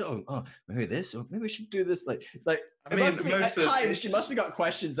know what the answer is? Oh, maybe this, or maybe we should do this. Like I mean, at times she must have got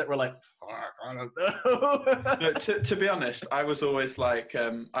questions that were like, fuck, I don't know. No, to be honest, I was always like,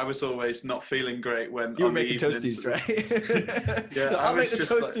 I was always not feeling great when you were making toasties, right? I'll make the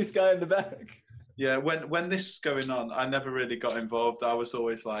toasties guy in the back. Yeah, when this was going on, I never really got involved. I was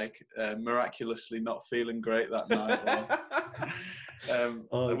always like miraculously not feeling great that night.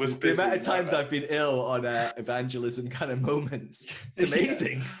 It was the amount of times I've been ill on evangelism kind of moments. It's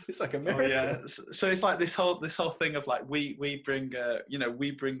amazing. It's like a miracle. So it's like this whole thing of like we bring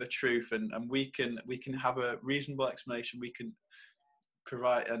we bring the truth, and we can have a reasonable explanation. We can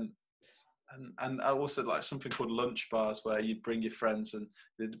provide and also like something called lunch bars, where you'd bring your friends and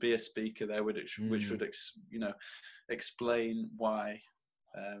there'd be a speaker there which would explain why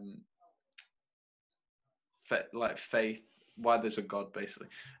faith, why there's a God, basically.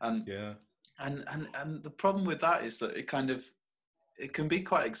 And the problem with that is that it can be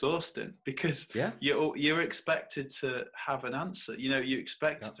quite exhausting, because you're expected to have an answer. You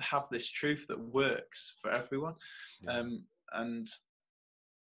expect to have this truth that works for everyone. And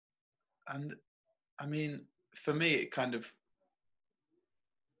I mean, for me,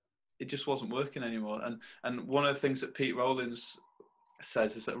 it just wasn't working anymore. And one of the things that Pete Rollins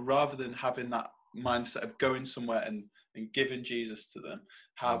says is that rather than having that mindset of going somewhere and giving Jesus to them,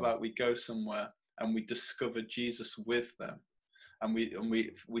 how about we go somewhere and we discover Jesus with them, and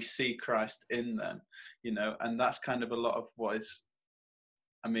we see Christ in them, and that's kind of a lot of what is,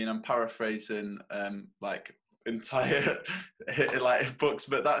 I mean, I'm paraphrasing like entire like books,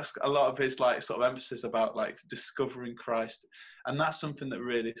 but that's a lot of his like sort of emphasis about like discovering Christ. And that's something that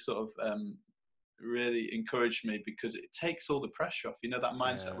really sort of really encouraged me, because it takes all the pressure off, that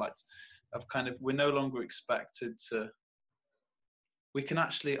mindset like of kind of, we're no longer expected to, we can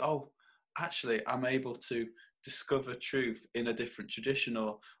actually I'm able to discover truth in a different tradition,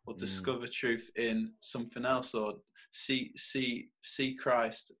 or discover truth in something else, or see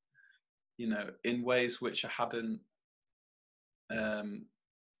Christ in ways which I hadn't, and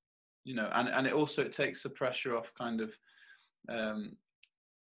it also, it takes the pressure off kind of,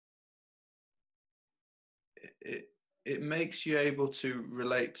 it makes you able to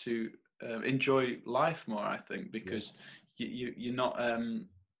relate to, enjoy life more, I think, because you're not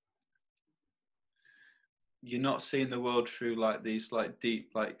seeing the world through like these like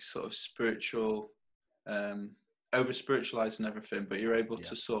deep, like sort of spiritual, over spiritualizing everything, but you're able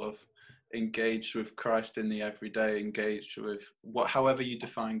to sort of engage with Christ in the everyday, engage with however you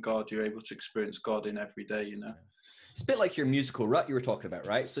define God, you're able to experience God in every day, It's a bit like your musical rut you were talking about,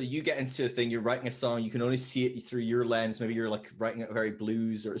 right? So you get into a thing, you're writing a song, you can only see it through your lens. Maybe you're like writing a very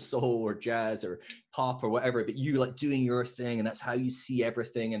blues or soul or jazz or pop or whatever, but you like doing your thing, and that's how you see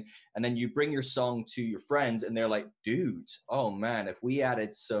everything. And then you bring your song to your friends, and they're like, dude, oh man, if we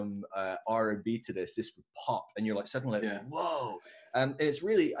added some R&B to this would pop. And you're like suddenly like, whoa. And it's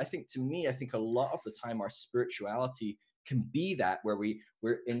really, I think a lot of the time our spirituality can be that, where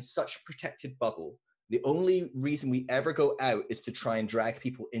we're in such a protected bubble. The only reason we ever go out is to try and drag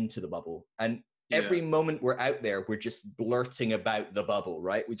people into the bubble. And every moment we're out there, we're just blurting about the bubble,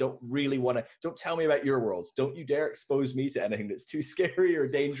 right? We don't really want to, don't tell me about your worlds. Don't you dare expose me to anything that's too scary or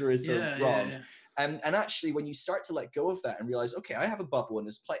dangerous or wrong. And actually, when you start to let go of that and realize, okay, I have a bubble and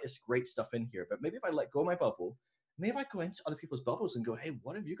there's this great stuff in here, but maybe if I let go of my bubble, maybe if I go into other people's bubbles and go, hey,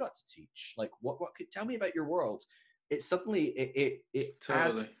 what have you got to teach? Like, what could tell me about your world? It suddenly, it totally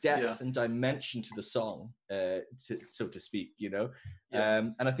adds depth and dimension to the song, so to speak, you know?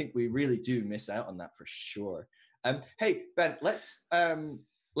 And I think we really do miss out on that for sure. Hey, Ben, let's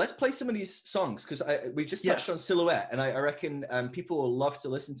play some of these songs, because we just touched on Silhouette, and I reckon people will love to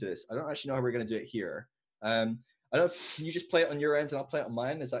listen to this. I don't actually know how we're going to do it here. I don't know can you just play it on your end and I'll play it on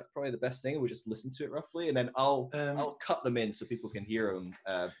mine? Is that probably the best thing? We'll just listen to it roughly, and then I'll cut them in so people can hear them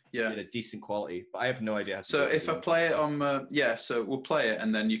in a decent quality. But I have no idea how to do it. So if I play it on, so we'll play it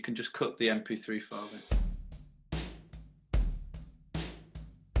and then you can just cut the MP3 file in.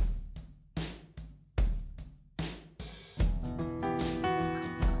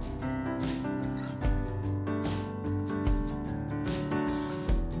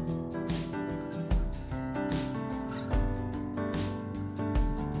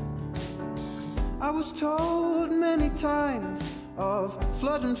 I was told many times of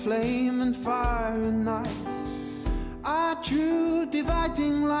flood and flame and fire and ice. I drew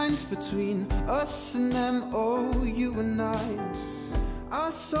dividing lines between us and them, oh, you and I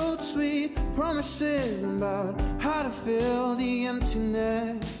sowed sweet promises about how to fill the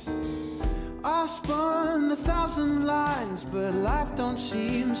emptiness. I spun 1,000 lines, but life don't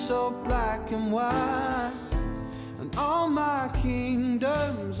seem so black and white. And all my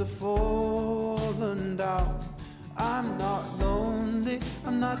kingdoms are fallen down. I'm not lonely,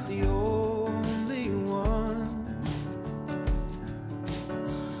 I'm not the only one.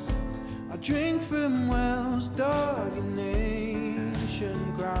 I drink from wells dug in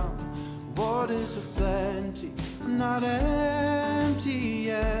ancient ground, waters of plenty, I'm not empty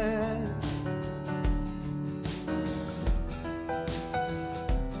yet.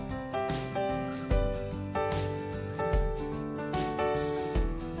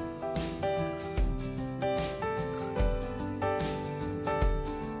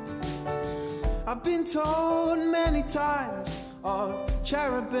 I've been told many times of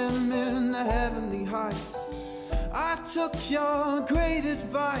cherubim in the heavenly heights. I took your great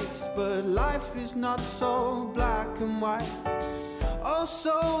advice, but life is not so black and white. Oh,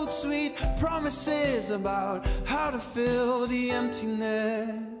 so sweet promises about how to fill the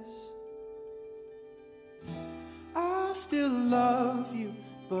emptiness. I still love you,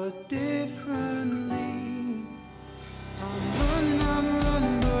 but differently. I'm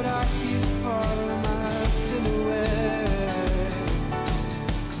running, but I keep following my silhouette.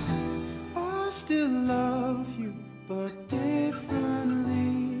 I still love you, but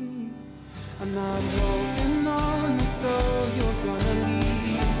differently. I'm not holding on as though you're gonna leave.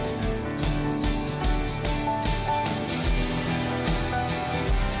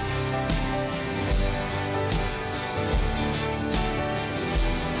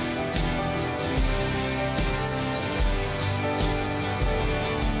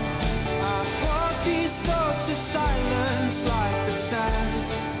 Of silence like the sand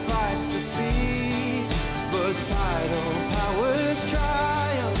fights the sea, but tidal powers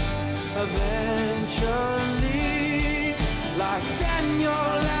triumph eventually. Like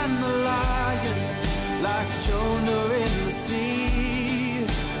Daniel and the lion, like Jonah in the sea.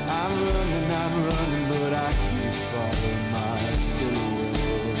 I'm running, but I keep following my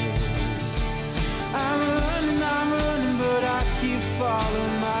silhouette. I'm running, but I keep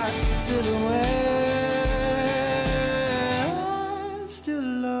following my silhouette.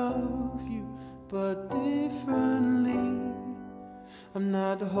 But differently, I'm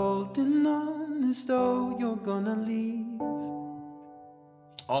not holding on as though you're gonna leave.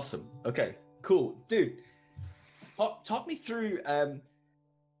 Awesome. Okay, cool. Dude, talk me through,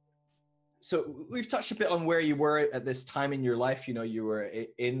 so we've touched a bit on where you were at this time in your life. You know, you were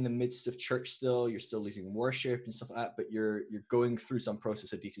in the midst of church still, you're still leading worship and stuff like that, but you're going through some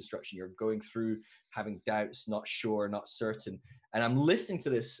process of deconstruction. You're going through having doubts, not sure, not certain. And I'm listening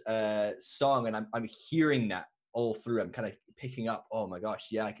to this song and I'm hearing that all through. I'm kind of picking up, oh my gosh,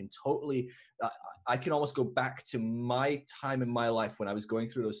 yeah, I can totally, I can almost go back to my time in my life when I was going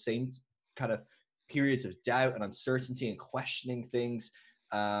through those same kind of periods of doubt and uncertainty and questioning things.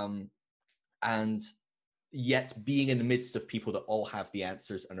 And yet being in the midst of people that all have the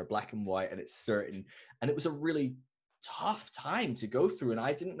answers and are black and white and it's certain. And it was a really tough time to go through. And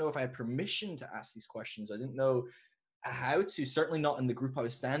I didn't know if I had permission to ask these questions. I didn't know how to, certainly not in the group I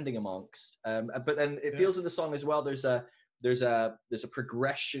was standing amongst. But then it feels in the song as well, there's a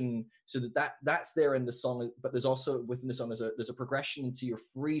progression, so that's there in the song, but there's also within the song there's a progression into your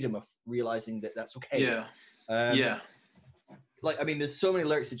freedom of realizing that that's okay. Like, I mean, there's so many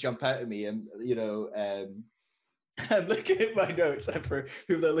lyrics that jump out at me, and I'm looking at my notes, and for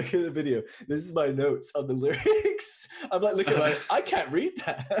people that look at the video, this is my notes on the lyrics. I'm like looking at I can't read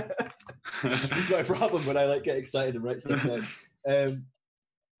that. This is my problem when I like get excited and write stuff down.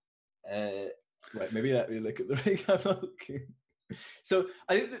 Right, maybe let me look at the lyrics. I'm not looking. So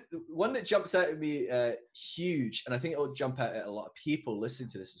I think the one that jumps out at me huge, and I think it will jump out at a lot of people listening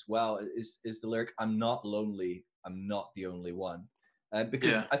to this as well, is the lyric, "I'm not lonely, I'm not the only one."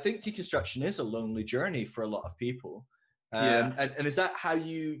 Because I think deconstruction is a lonely journey for a lot of people. And is that how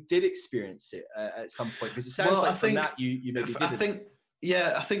you did experience it at some point? Because it sounds like from that you maybe didn't.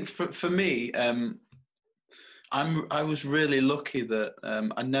 I think for me, I was really lucky that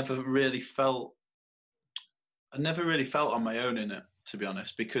I never really felt on my own in it, to be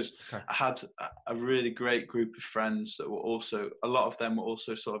honest, because I had a really great group of friends that were also, a lot of them were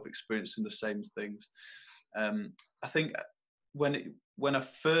also sort of experiencing the same things. I think when I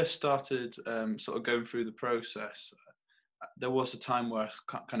first started sort of going through the process, there was a time where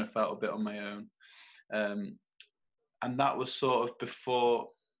I kind of felt a bit on my own. And that was sort of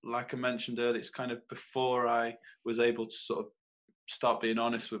before, like I mentioned earlier, it's kind of before I was able to sort of start being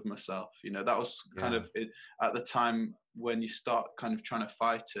honest with myself. That was kind of it, at the time when you start kind of trying to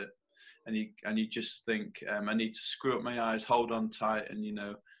fight it, and you just think, I need to screw up my eyes, hold on tight, and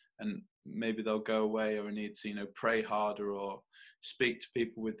and maybe they'll go away, or I need to pray harder or speak to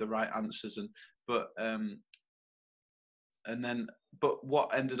people with the right answers. But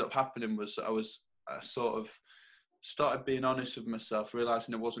what ended up happening was I sort of started being honest with myself,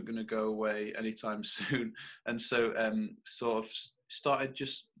 realizing it wasn't going to go away anytime soon, and so sort of started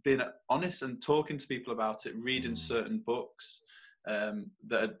just being honest and talking to people about it, reading certain books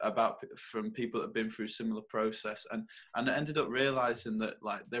from people that have been through similar process, and I ended up realizing that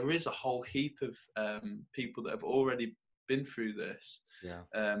like there is a whole heap of people that have already been through this.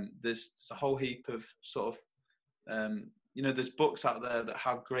 There's a whole heap of sort of there's books out there that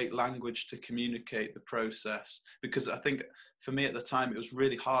have great language to communicate the process, because I think for me at the time it was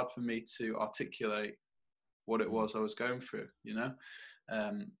really hard for me to articulate what it was I was going through,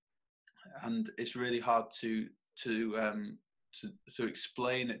 and it's really hard to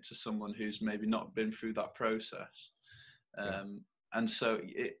explain it to someone who's maybe not been through that process. And so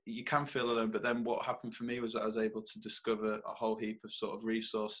you can feel alone, but then what happened for me was that I was able to discover a whole heap of sort of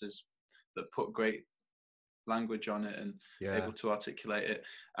resources that put great language on it and able to articulate it.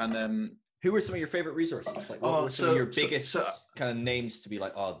 And who were some of your favorite resources? Like, what were some of your biggest kind of names to be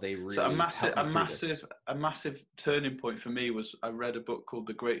like, they really? So a massive turning point for me was I read a book called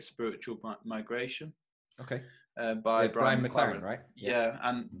The Great Spiritual Migration. Okay. By Brian McLaren, right? Yeah,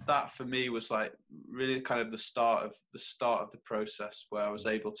 and that for me was like really kind of the start of the process, where I was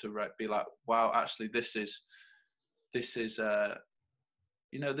able to be like, wow, actually, this is this is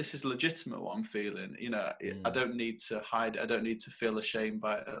legitimate what I'm feeling. I don't need to hide it. I don't need to feel ashamed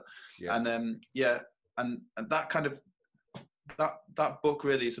by it. And and that kind of that book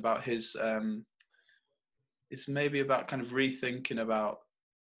really is about his it's maybe about kind of rethinking about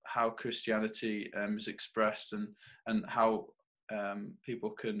how Christianity is expressed, and how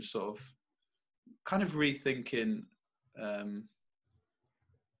people can sort of kind of rethinking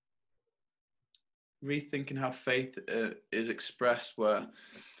how faith is expressed, where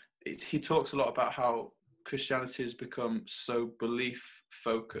he talks a lot about how Christianity has become so belief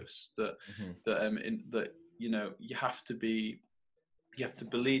focused that you have to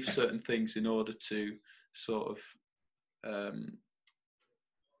believe certain things in order to sort of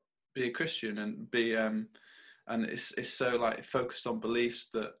be a Christian, and be and it's so like focused on beliefs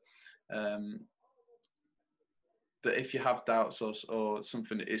that that if you have doubts or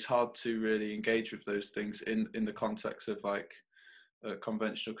something, it's hard to really engage with those things in the context of like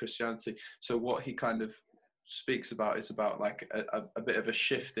conventional Christianity. So what he kind of speaks about is about like a bit of a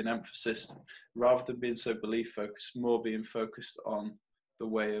shift in emphasis, rather than being so belief focused, more being focused on the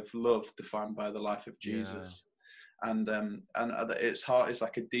way of love defined by the life of Jesus. And it's hard. It's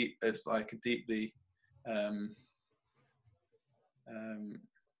like a deeply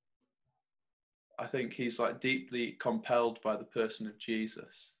I think he's like deeply compelled by the person of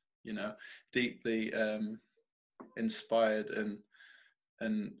Jesus, deeply inspired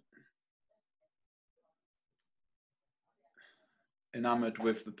and enamored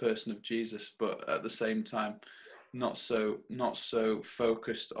with the person of Jesus, but at the same time not so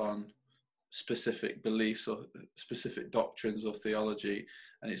focused on specific beliefs or specific doctrines or theology,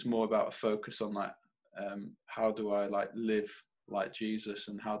 and it's more about a focus on like how do I like live like Jesus,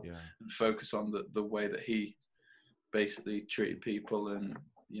 and how and focus on the way that he basically treated people, and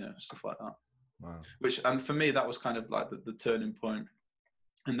stuff like that. Wow. And for me that was kind of like the turning point.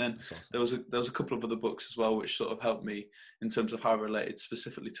 And then awesome. there was a couple of other books as well which sort of helped me in terms of how I related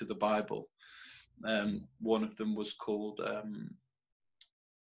specifically to the Bible. One of them was called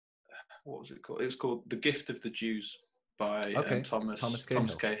what was it called? It was called The Gift of the Jews by Thomas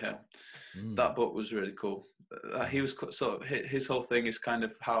Cahill. That book was really cool. He was sort of, his whole thing is kind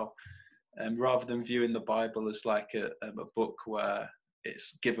of how rather than viewing the Bible as like a book where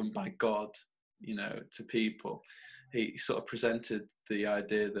it's given by God, to people, he sort of presented the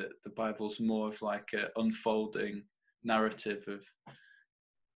idea that the Bible's more of like an unfolding narrative of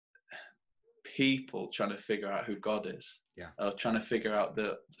people trying to figure out who God is, or trying to figure out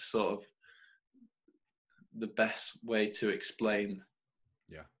the sort of the best way to explain,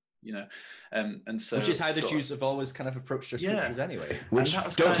 and so which is how the Jews have always kind of approached their scriptures anyway. Which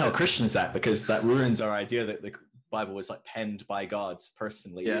don't tell Christians that, because that ruins our idea that the Bible was like penned by God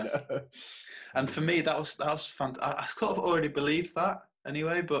personally. And for me that was fantastic. I sort of already believed that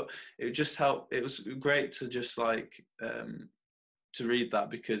anyway, but it just helped. It was great to just like to read that,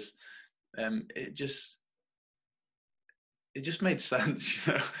 because it just made sense,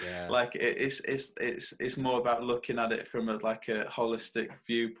 like it's more about looking at it from a holistic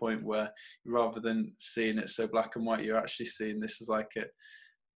viewpoint, where rather than seeing it so black and white, you're actually seeing this is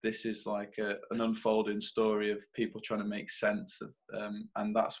like an unfolding story of people trying to make sense of,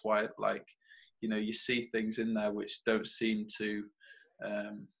 and that's why you see things in there which don't seem to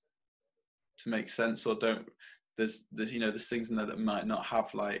make sense, or there's things in there that might not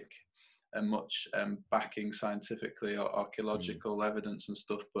have like much backing scientifically or archaeological evidence and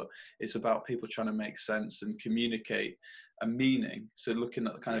stuff, but it's about people trying to make sense and communicate a meaning. So looking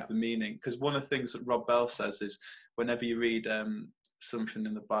at kind of the meaning, because one of the things that Rob Bell says is whenever you read something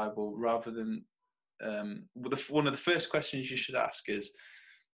in the Bible, rather than one of the first questions you should ask is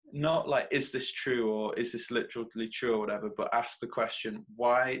not like, is this true, or is this literally true, or whatever, but ask the question,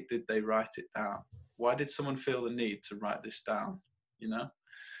 why did they write it down? Why did someone feel the need to write this down?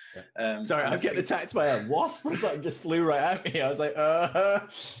 Sorry, I'm getting attacked by a wasp or something, just flew right at me. I was like,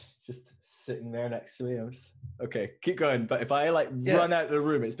 just sitting there next to me. Okay, keep going. But if I run out of the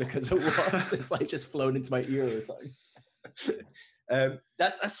room, it's because a wasp is just flown into my ear or something.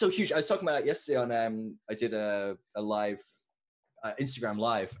 That's so huge. I was talking about that yesterday on I did a live Instagram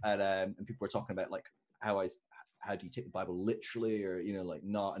live, and people were talking about how do you take the Bible literally, or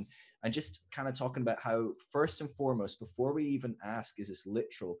not, and just kind of talking about how first and foremost, before we even ask is this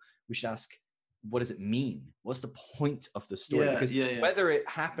literal, we should ask, what does it mean? What's the point of the story? Because whether it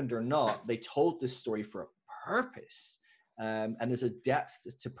happened or not, they told this story for a purpose. And there's a depth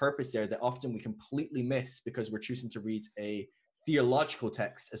to purpose there that often we completely miss because we're choosing to read a theological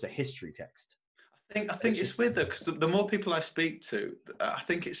text as a history text. I think it's weird though, because the more people I speak to, I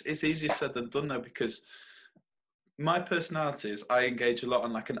think it's easier said than done though, because my personality is I engage a lot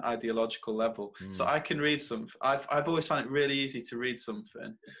on an ideological level. So I can read something. I've always found it really easy to read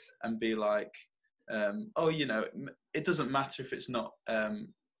something and be like, it doesn't matter if it's not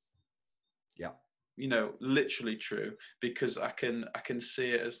literally true, because I can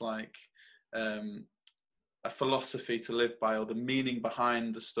see it as like a philosophy to live by, or the meaning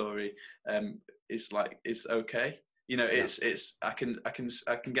behind the story is okay. It's I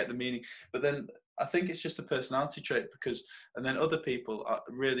can get the meaning, but then I think it's just a personality trait, and then other people are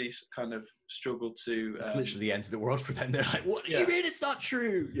really kind of struggle to. It's literally the end of the world for them. They're like, "What do you mean it's not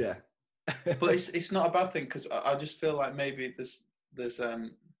true?" Yeah, but it's not a bad thing, because I just feel like maybe there's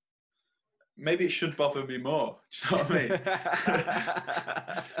maybe it should bother me more. Do you know what I mean?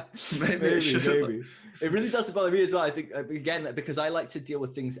 maybe. It really doesn't bother me as well. I think, again, because I like to deal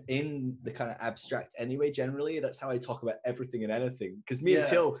with things in the kind of abstract anyway, generally. That's how I talk about everything and anything. Because me and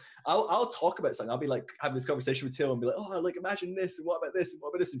Till, I'll talk about something. I'll be like having this conversation with Till and be like, oh, imagine this, and what about this, and what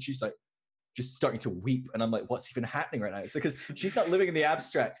about this? And she's like, just starting to weep, and I'm like, what's even happening right now? It's because she's not living in the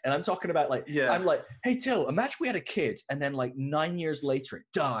abstract, and I'm talking about I'm like, hey Till, imagine we had a kid and then 9 years later it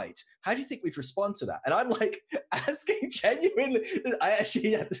died. How do you think we'd respond to that? And I'm asking genuinely. I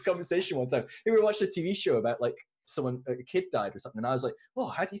actually had this conversation one time. We were watching a TV show about a kid died or something, and I was like, oh,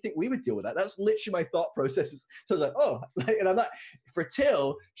 how do you think we would deal with that? That's literally my thought process. So I was like, oh, and I'm not, for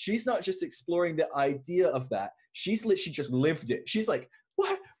Till, she's not just exploring the idea of that, she's literally just lived it. She's like,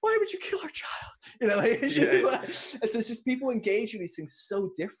 why would you kill our child? It's just people engage in these things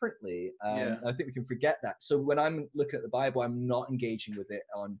so differently. I think we can forget that. So when I'm looking at the Bible, I'm not engaging with it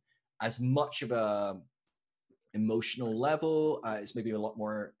on as much of a emotional level. It's maybe a lot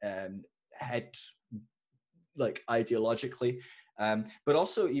more head, like ideologically, but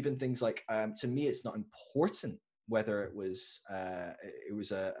also even things like, to me, it's not important whether it was a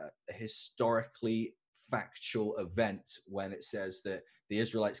historically factual event when it says that the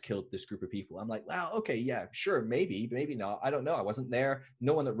Israelites killed this group of people. I'm like, wow, okay, yeah, sure, maybe not. I don't know. I wasn't there.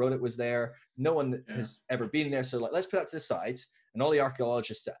 No one that wrote it was there. No one has ever been there. So like, let's put that to the side. And all the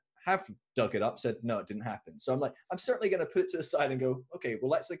archaeologists that have dug it up said, no, it didn't happen. So I'm like, I'm certainly going to put it to the side and go, okay,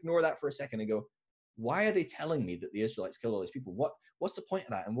 well, let's ignore that for a second and go, why are they telling me that the Israelites killed all these people? What's the point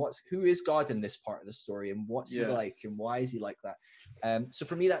of that? And who is God in this part of the story? And what's he like? And why is he like that? So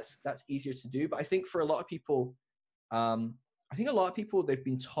for me, that's easier to do. But I think for a lot of people, they've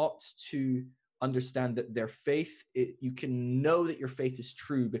been taught to understand that their faith, you can know that your faith is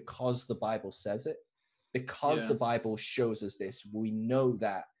true because the Bible says it, because the Bible shows us this. We know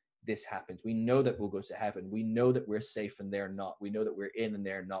that this happens. We know that we'll go to heaven. We know that we're safe and they're not. We know that we're in and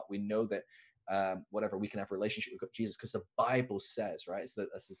they're not. We know that whatever, we can have a relationship with Jesus because the Bible says, right?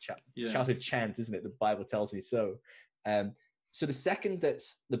 That's the childhood chant, isn't it? The Bible tells me so. So the second that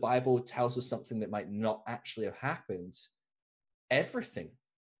the Bible tells us something that might not actually have happened, everything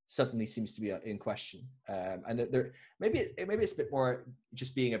suddenly seems to be in question. And maybe it's a bit more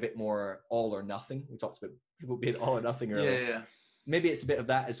just being a bit more all or nothing. We talked about people being all or nothing earlier. Yeah. Maybe it's a bit of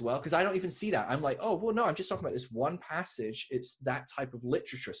that as well, because I don't even see that. I'm like, oh, well, no, I'm just talking about this one passage. It's that type of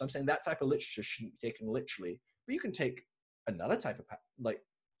literature. So I'm saying that type of literature shouldn't be taken literally. But you can take another type of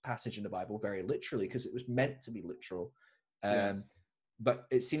passage in the Bible very literally because it was meant to be literal. But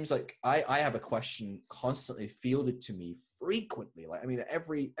it seems like I have a question constantly fielded to me frequently. Like, I mean,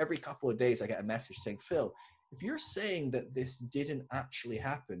 every couple of days I get a message saying, Phil, if you're saying that this didn't actually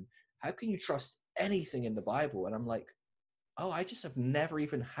happen, how can you trust anything in the Bible? And I'm like, oh, I just have never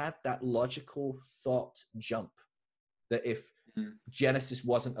even had that logical thought jump that if Genesis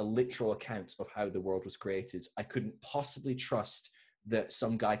wasn't a literal account of how the world was created, I couldn't possibly trust that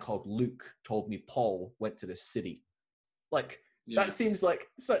some guy called Luke told me Paul went to this city. Like, that seems like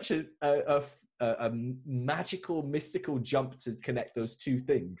such a magical, mystical jump to connect those two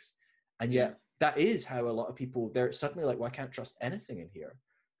things. And yet that is how a lot of people, they're suddenly like, well, I can't trust anything in here.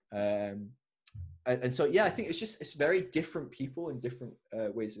 And so, I think it's very different people and different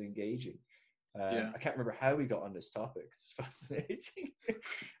ways of engaging. I can't remember how we got on this topic. It's fascinating.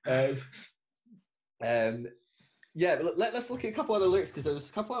 But let's look at a couple other lyrics, because there was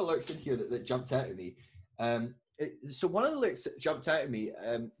a couple of lyrics in here that jumped out at me. So one of the lyrics that jumped out at me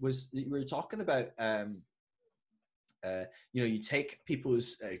was you were talking about, you take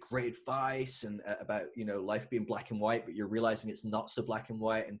people's great advice and about, life being black and white, but you're realizing it's not so black and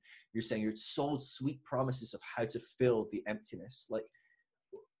white. And you're saying you're sold sweet promises of how to fill the emptiness. Like,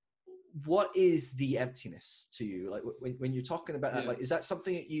 what is the emptiness to you? Like when you're talking about that, like, is that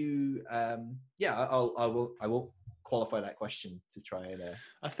something that you, I won't qualify that question to try and,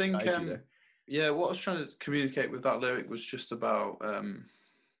 I think, what I was trying to communicate with that lyric was just about, kind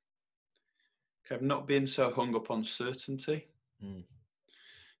of not being so hung up on certainty,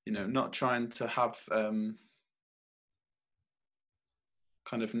 not trying to have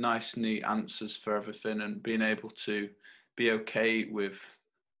kind of nice, neat answers for everything, and being able to be okay with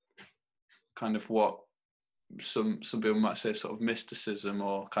kind of what some people might say sort of mysticism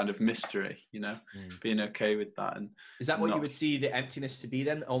or kind of mystery, being okay with that. And is that what you would see the emptiness to be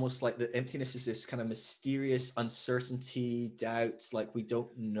then? Almost like the emptiness is this kind of mysterious uncertainty, doubt, like we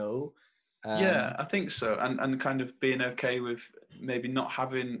don't know. I think so. And kind of being okay with maybe not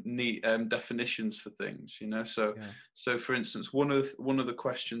having neat definitions for things, So for instance, one of the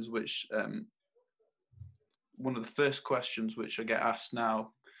questions which, one of the first questions which I get asked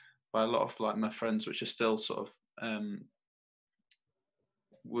now by a lot of like my friends, which are still sort of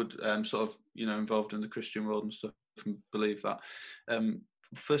involved in the Christian world and stuff, and believe that.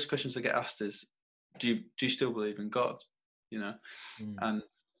 First questions I get asked is, do you still believe in God?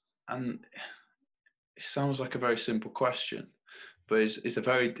 And it sounds like a very simple question, but it's a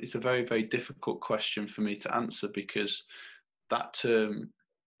very, very difficult question for me to answer, because that term,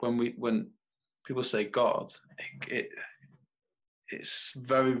 when people say God, it's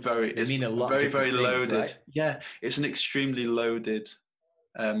very, very, it's mean a lot very, of very things, loaded. right? Yeah, it's an extremely loaded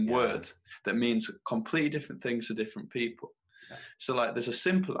word that means completely different things to different people. Yeah. So like, there's a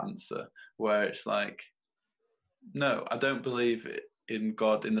simple answer where it's like, no, I don't believe in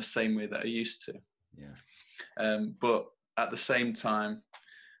God in the same way that I used to. Yeah. But at the same time,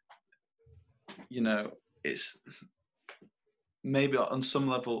 it's maybe on some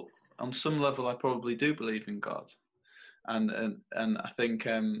level I probably do believe in God. and I think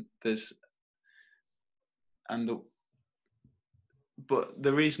but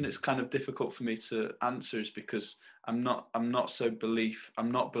the reason it's kind of difficult for me to answer is because I'm not belief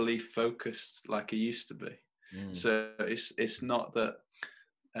focused like I used to be. So it's not that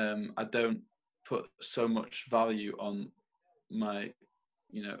I don't put so much value on my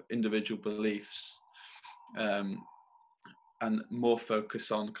individual beliefs, and more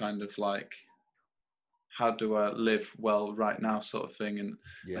focus on kind of like, how do I live well right now, sort of thing, and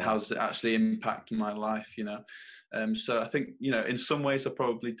how does it actually impact my life, so I think, in some ways I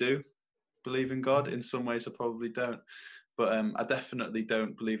probably do believe in God, in some ways I probably don't, but I definitely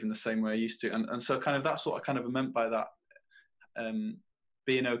don't believe in the same way I used to, and so kind of that's what I kind of meant by that,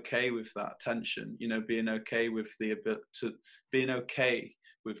 being okay with that tension, being okay with being okay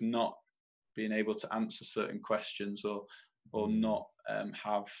with not being able to answer certain questions, or not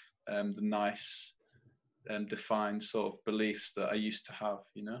have the nice defined sort of beliefs that I used to have,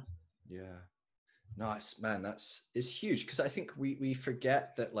 Yeah. Nice, man. It's huge, because I think we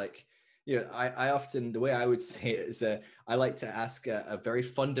forget that, like, I often, the way I would say it is, I like to ask a very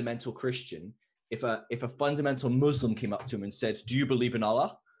fundamental Christian, if a fundamental Muslim came up to him and said, "Do you believe in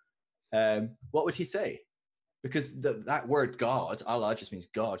Allah?" What would he say? Because that word God, Allah, just means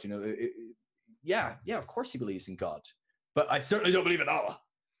God. Yeah, of course he believes in God, but I certainly don't believe in Allah.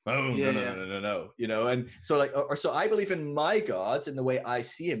 Oh, no. And so, like, so I believe in my God in the way I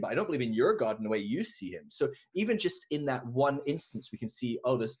see him, but I don't believe in your God in the way you see him. So even just in that one instance, we can see,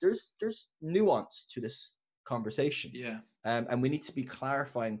 there's nuance to this conversation. Yeah. And we need to be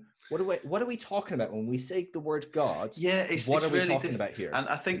clarifying, what are we talking about when we say the word God? Yeah, what it's are we really talking about here? And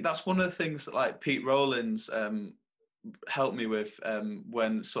I think that's one of the things that, like, Pete Rowlands helped me with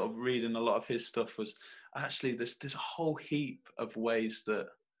when sort of reading a lot of his stuff, was actually there's a whole heap of ways that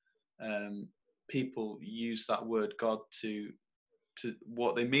people use that word God to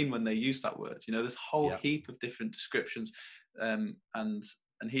what they mean when they use that word. There's a whole heap of different descriptions, and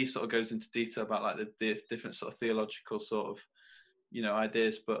he sort of goes into detail about, like, the different sort of theological sort of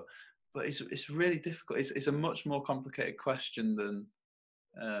ideas, but it's really difficult. It's a much more complicated question than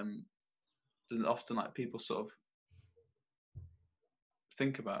often, like, people sort of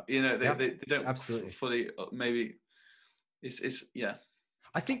think about. They don't absolutely fully, maybe it's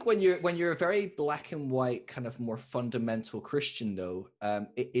I think when you're a very black and white kind of more fundamental Christian, though,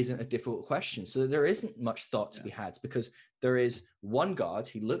 it isn't a difficult question. So there isn't much thought to be had, because there is one God.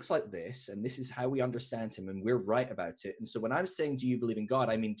 He looks like this, and this is how we understand him, and we're right about it. And so when I'm saying, do you believe in God?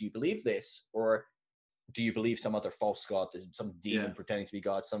 I mean, do you believe this, or do you believe some other false God? There's some demon pretending to be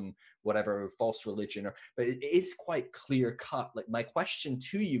God, some whatever false religion, but it is quite clear cut. Like, my question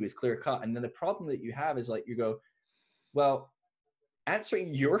to you is clear cut, and then the problem that you have is, like, you go, well,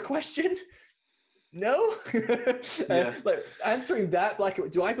 answering your question, no. Like, answering that, like,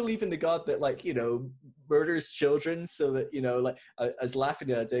 do I believe in the God that, like, murders children so that, like, I was laughing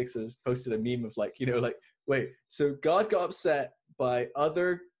the other day because I was posted a meme of, like, like, wait, so God got upset by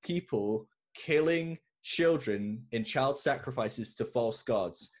other people killing children in child sacrifices to false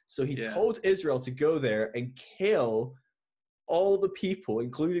gods, so he told Israel to go there and kill all the people,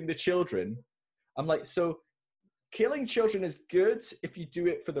 including the children. I'm like, so killing children is good if you do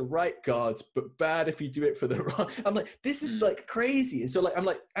it for the right God, but bad if you do it for the wrong. I'm like, this is like crazy. And so, like, I'm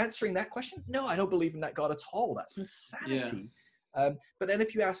like, answering that question, no, I don't believe in that God at all. That's insanity. But then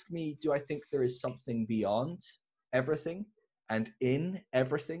if you ask me, do I think there is something beyond everything and in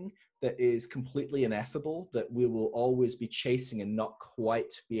everything that is completely ineffable, that we will always be chasing and not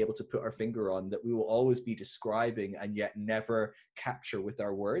quite be able to put our finger on, that we will always be describing and yet never capture with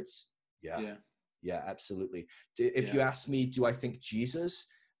our words? Yeah, absolutely. If you ask me, do I think Jesus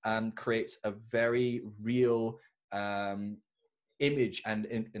creates a very real image and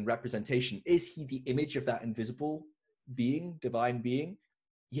in representation? Is he the image of that invisible being, divine being?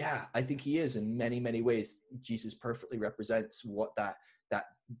 Yeah, I think he is in many, many ways. Jesus perfectly represents what that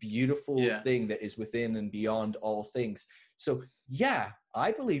beautiful thing that is within and beyond all things. So yeah,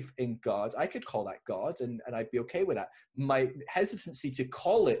 I believe in God. I could call that God, and I'd be okay with that. My hesitancy to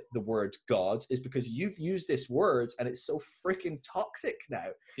call it the word God is because you've used this word and it's so freaking toxic now.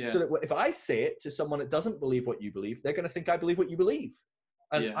 So that if I say it to someone that doesn't believe what you believe, they're going to think I believe what you believe.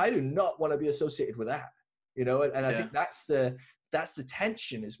 And I do not want to be associated with that, and I think that's the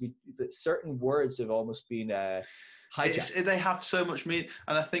tension, is that certain words have almost been they have so much meaning,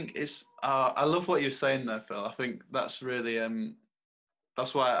 and I think it's I love what you're saying there, Phil. I think that's really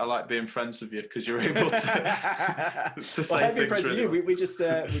that's why I like being friends with you, because you're able to say well, I've been friends really with you. We just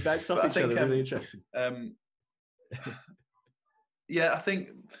we bounce off each other. Really interesting. I think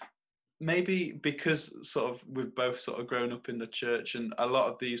maybe because sort of we've both sort of grown up in the church, and a lot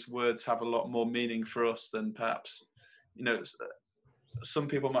of these words have a lot more meaning for us than perhaps, you know, some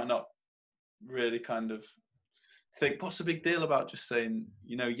people might not really kind of think, what's the big deal about just saying,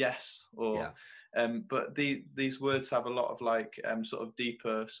 you know, yes, or but these words have a lot of like sort of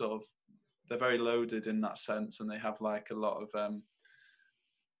deeper sort of, they're very loaded in that sense, and they have like a lot of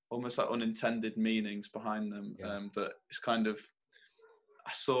almost like unintended meanings behind them. That it's kind of,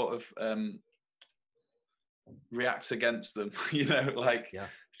 I sort of react against them, you know, like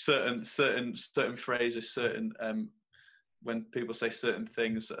certain phrases, certain when people say certain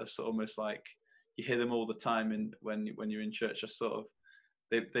things that are sort of almost like you hear them all the time in when you're in church, are sort of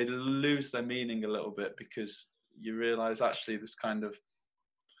they lose their meaning a little bit, because you realize actually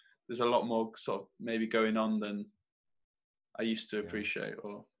there's a lot more sort of maybe going on than I used to appreciate.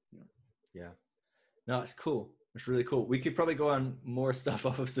 Or no, it's cool. It's really cool. We could probably go on more stuff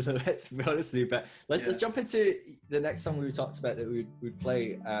off of some of it, to be honest with you, but let's jump into the next song we talked about that we'd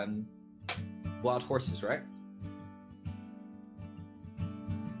play, Wild Horses, right?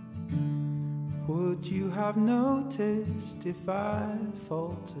 Would you have noticed if I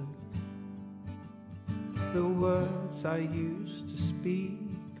faltered the words I used to speak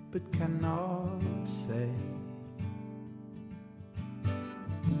but cannot say?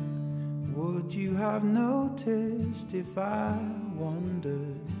 Would you have noticed if I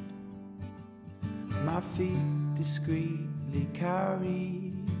wandered, my feet discreetly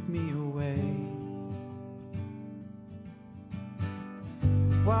carried me away?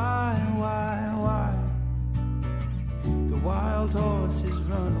 Why the wild horses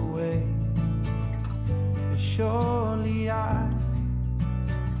run away? Surely I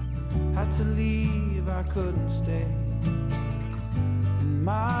had to leave, I couldn't stay. And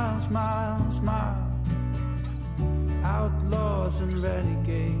miles, outlaws and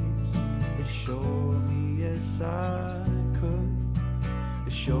renegades, as surely as I could,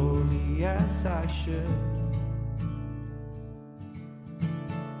 as surely as I should.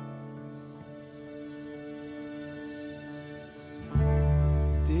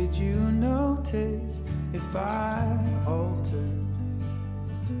 Did you notice if I altered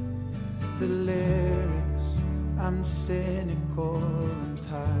the lyrics? I'm cynical and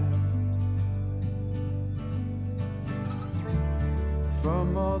tired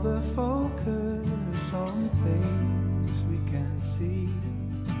from all the focus on things we can see,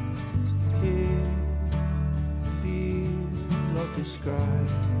 hear, feel, or describe.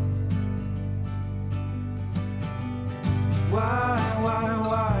 Why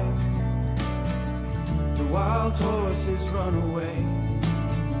the wild horses run away?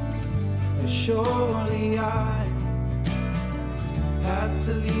 Surely I had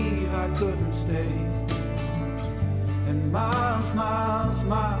to leave, I couldn't stay. And miles,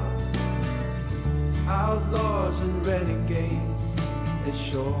 outlaws and renegades, as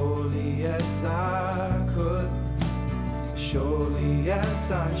surely as I could, as surely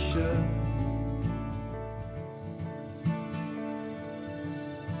as I should.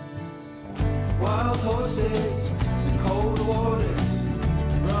 Wild horses in cold waters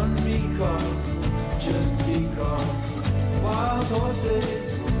run because, just because. Wild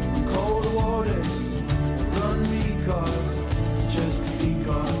horses in cold waters run because, just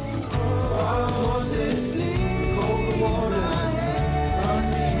because. Wild horses in cold waters run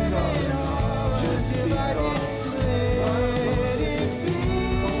because, just because.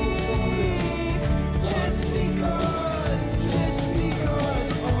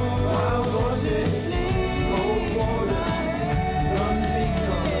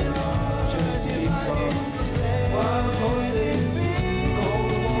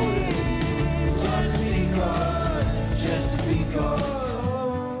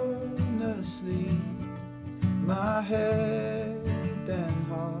 Head and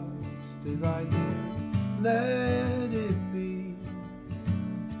hearts divided, let it be,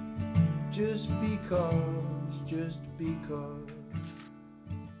 just because, just because.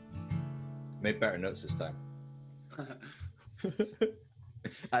 Made better notes this time.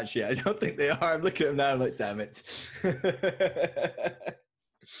 Actually, I don't think they are. I'm looking at them now, I'm like, damn it.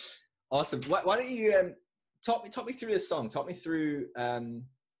 Awesome. Why don't you talk me through this song? Talk me through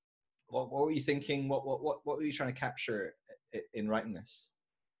what were you thinking? What were you trying to capture in writing this?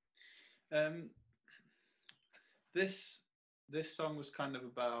 This song was kind of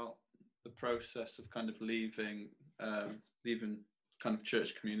about the process of kind of leaving kind of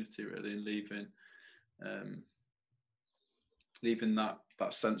church community, really, and leaving that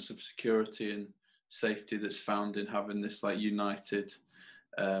sense of security and safety that's found in having this like united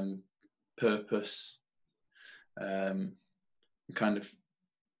purpose, and kind of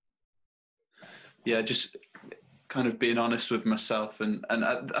yeah, just kind of being honest with myself, and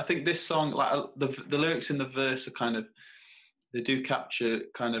I think this song, like the lyrics in the verse are kind of, they do capture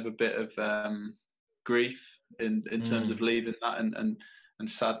kind of a bit of grief in terms of leaving that, and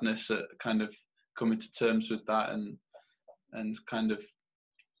sadness at kind of coming to terms with that, and kind of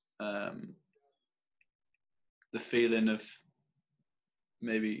the feeling of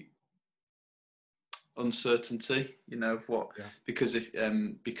maybe uncertainty, you know, of what, because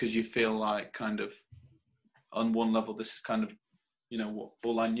you feel like kind of on one level this is kind of, you know, what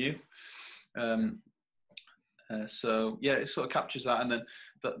all I knew. So yeah, it sort of captures that, and then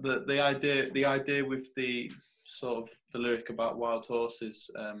the idea with the sort of the lyric about wild horses.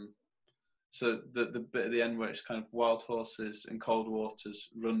 So the bit at the end where it's kind of wild horses in cold waters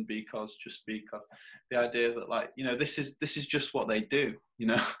run just because. The idea that, like, you know, this is just what they do, you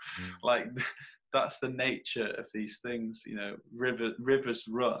know, like that's the nature of these things, you know. Rivers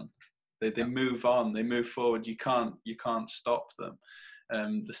run, they move on, they move forward. You can't stop them.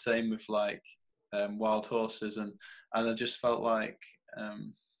 The same with like wild horses, and I just felt like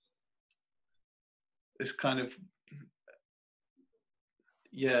it's kind of,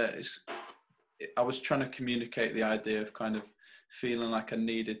 yeah, I was trying to communicate the idea of kind of feeling like I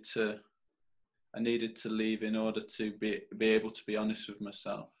needed to leave in order to be able to be honest with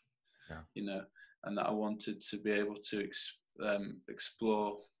myself, you know, and that I wanted to be able to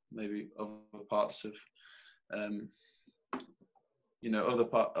explore maybe other parts of, you know,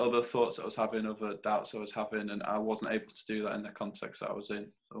 other thoughts that I was having, other doubts I was having, and I wasn't able to do that in the context that I was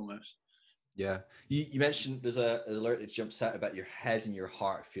in, almost. Yeah, you mentioned there's a alert that jumps out about your head and your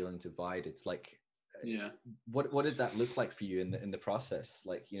heart feeling divided. Like, yeah, what did that look like for you in the process?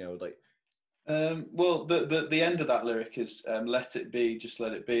 Like, you know, like. Well, the end of that lyric is "Let it be, just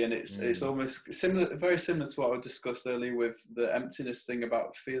let it be," and it's almost similar, very similar to what I discussed earlier with the emptiness thing,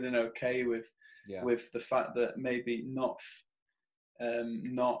 about feeling okay with the fact that maybe not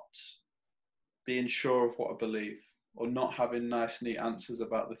being sure of what I believe, or not having nice, neat answers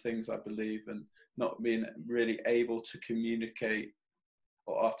about the things I believe, and not being really able to communicate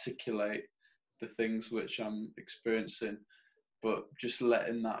or articulate the things which I'm experiencing, but just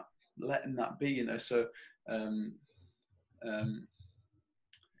letting that be, you know. So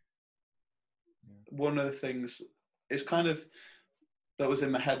one of the things is kind of that was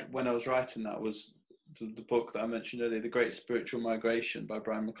in my head when I was writing that was the book that I mentioned earlier, The Great Spiritual Migration by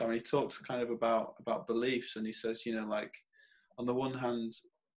Brian McLaren. He talks kind of about beliefs, and he says, you know, like, on the one hand,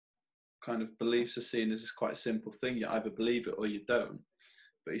 kind of beliefs are seen as this quite simple thing. You either believe it or you don't.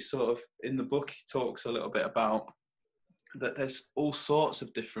 But he sort of, in the book, he talks a little bit about that there's all sorts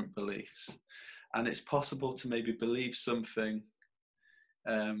of different beliefs, and it's possible to maybe believe something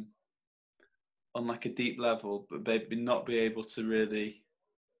on like a deep level, but maybe not be able to really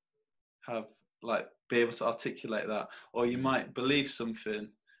have, like, be able to articulate that. Or you might believe something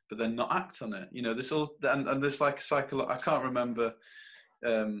but then not act on it, you know. This all, and there's like a cycle, I can't remember,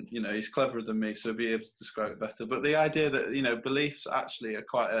 you know, he's cleverer than me, so he'll be able to describe it better, but the idea that, you know, beliefs actually are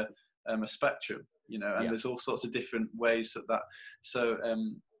quite a spectrum, you know, and there's all sorts of different ways that so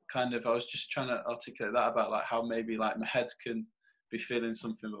kind of, I was just trying to articulate that about, like, how maybe, like, my head can be feeling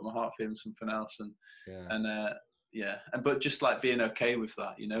something but my heart feeling something else, but just like being okay with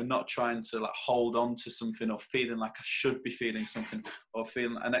that, you know, not trying to like hold on to something, or feeling like I should be feeling something, or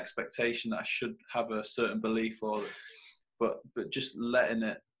feeling an expectation that I should have a certain belief, or but just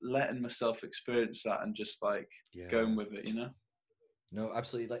letting letting myself experience that, and just like going with it, you know. No,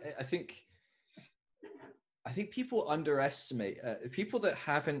 absolutely. Like, I think people underestimate people that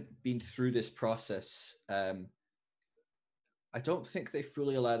haven't been through this process. I don't think they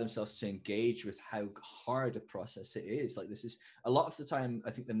fully allow themselves to engage with how hard a process it is. Like, this is a lot of the time, I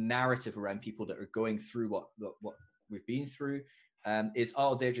think the narrative around people that are going through what we've been through is,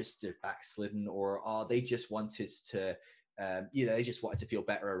 oh, they're backslidden, or, oh, they just wanted to, you know, they just wanted to feel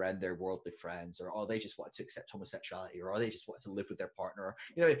better around their worldly friends, or, oh, they just wanted to accept homosexuality, or, oh, they just wanted to live with their partner.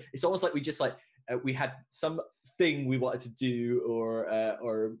 You know, it's almost like we just like, we had something we wanted to do,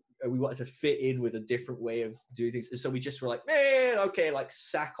 or we wanted to fit in with a different way of doing things. And so we just were like, man, okay, like,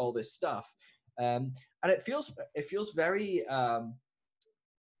 sack all this stuff. And it feels very,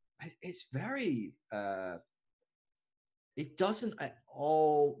 it's very, it doesn't at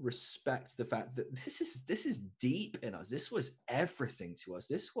all respect the fact that this is deep in us. This was everything to us.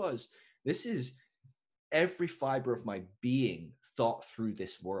 This is every fiber of my being thought through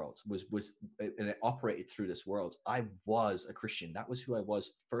this world, and it operated through this world. I was a Christian. That was who I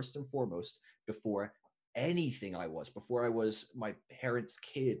was first and foremost, before anything I was, before I was my parents'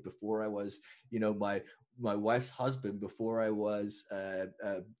 kid, before I was, you know, my wife's husband, before I was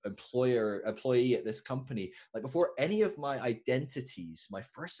employee at this company, like before any of my identities, my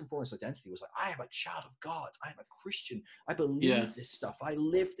first and foremost identity was like, I am a child of God. I am a Christian. I believe this stuff. I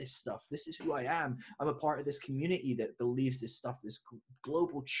live this stuff. This is who I am. I'm a part of this community that believes this stuff, this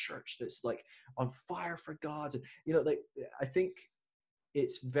global church that's like on fire for God. And, you know, like, I think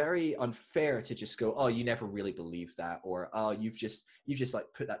it's very unfair to just go, oh, you never really believed that, or oh, you've just like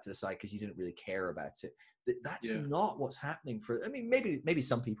put that to the side because you didn't really care about it. That's not what's happening for. I mean, maybe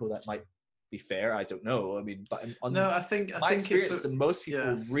some people that might be fair. I don't know. I mean, but I think experience, most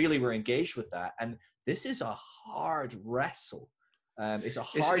people really were engaged with that, and this is a hard wrestle. It's a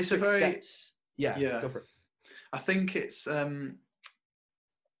hard to accept. Go for it. I think it's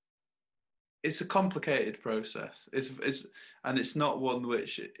a complicated process. And it's not one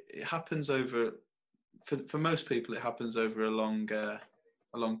which it happens over. For most people, it happens over a long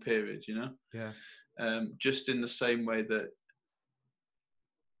period. You know. Yeah. Just in the same way that,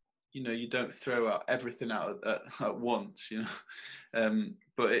 you know, you don't throw out everything out at once. You know,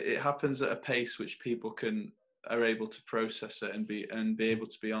 but it happens at a pace which people are able to process it and be able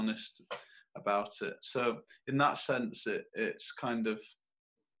to be honest about it. So in that sense, it's kind of.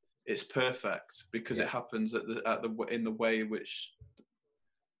 It's perfect because it happens in the way which,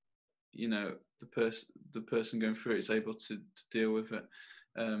 you know, the person going through it is able to deal with it.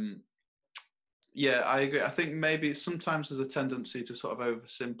 I agree. I think maybe sometimes there's a tendency to sort of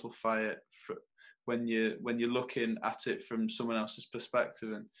oversimplify it when you're looking at it from someone else's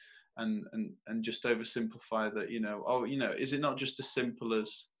perspective and just oversimplify that, you know, oh, you know, is it not just as simple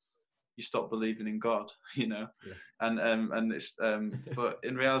as you stop believing in God, you know, and it's but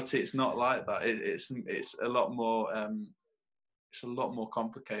in reality it's not like that. It's a lot more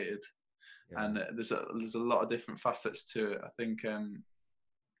complicated, and there's a lot of different facets to it. I think, and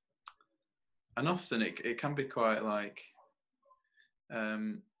often it can be quite like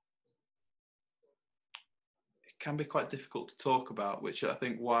it can be quite difficult to talk about, which I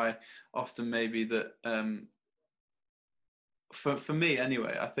think why often maybe that for me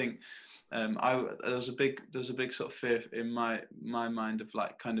anyway, I think there's a big sort of fear in my mind of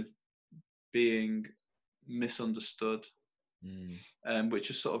like kind of being misunderstood, which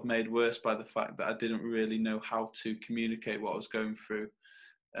is sort of made worse by the fact that I didn't really know how to communicate what I was going through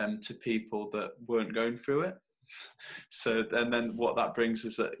to people that weren't going through it. So and then what that brings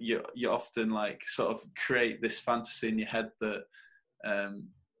is that you often like sort of create this fantasy in your head that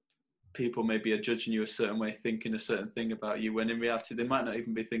people maybe are judging you a certain way, thinking a certain thing about you, when in reality they might not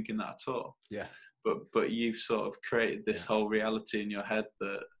even be thinking that at all. Yeah. But you've sort of created this whole reality in your head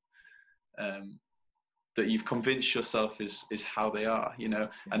that that you've convinced yourself is how they are, you know,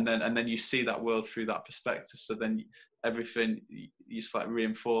 and then you see that world through that perspective. So then everything you just like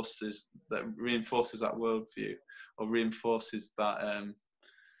reinforces that worldview, or reinforces that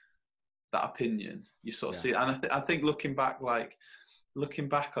that opinion. You sort of see it. And I think looking back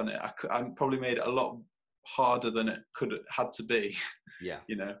on it, I probably made it a lot harder than it had to be. Yeah.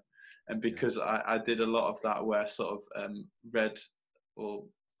 You know, and because I did a lot of that where I sort of read, or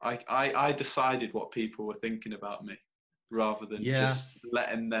I decided what people were thinking about me rather than just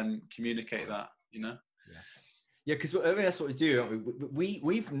letting them communicate that, you know? Yeah, because I mean, that's what we do.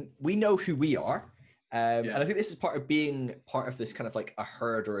 We know who we are. And I think this is part of being part of this kind of like a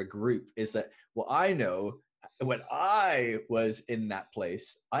herd or a group, is that what I know, when I was in that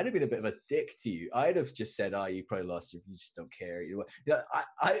place, I'd have been a bit of a dick to you. I'd have just said, "Oh, you probably lost you just don't care." You know,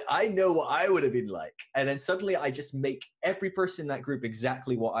 I know what I would have been like, and then suddenly I just make every person in that group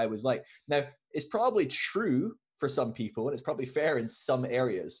exactly what I was like. Now, it's probably true for some people, and it's probably fair in some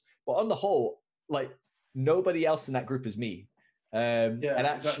areas, but on the whole, like nobody else in that group is me. And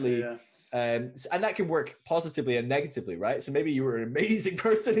actually. Exactly, and that can work positively and negatively, right? So maybe you were an amazing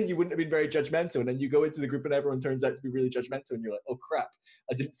person and you wouldn't have been very judgmental, and then you go into the group and everyone turns out to be really judgmental, and you're like, oh crap,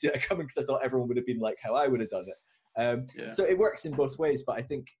 I didn't see that coming, because I thought everyone would have been like how I would have done it. So it works in both ways, but I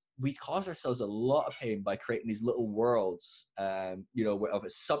think we cause ourselves a lot of pain by creating these little worlds, you know, of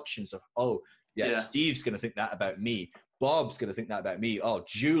assumptions of, Steve's going to think that about me. Bob's going to think that about me. Oh,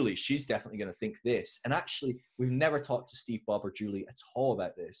 Julie, she's definitely going to think this. And actually, we've never talked to Steve, Bob, or Julie at all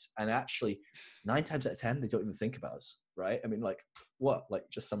about this. And actually, 9 times out of 10, they don't even think about us, right? I mean, like, what? Like,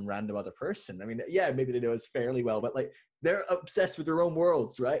 just some random other person. I mean, yeah, maybe they know us fairly well, but like, they're obsessed with their own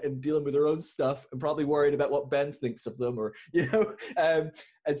worlds, right? And dealing with their own stuff, and probably worried about what Ben thinks of them, or, you know?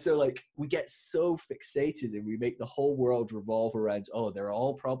 And so, like, we get so fixated, and we make the whole world revolve around, oh, they're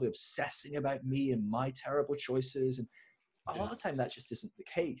all probably obsessing about me and my terrible choices. And a lot of time that just isn't the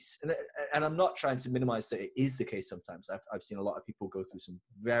case. And I'm not trying to minimize that it is the case sometimes. I've seen a lot of people go through some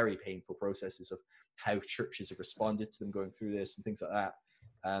very painful processes of how churches have responded to them going through this and things like that.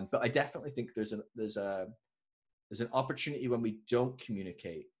 But I definitely think there's an opportunity when we don't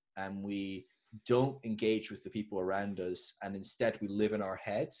communicate and we don't engage with the people around us, and instead we live in our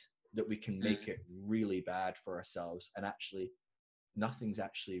heads, that we can make it really bad for ourselves, and actually nothing's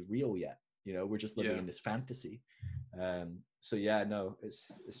actually real yet. You know, we're just living in this fantasy. So yeah, no,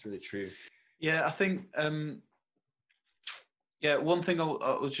 it's really true. Yeah, I think one thing I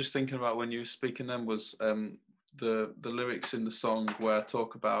was just thinking about when you were speaking then was the lyrics in the song where I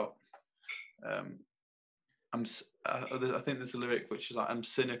talk about I think there's a lyric which is like, I'm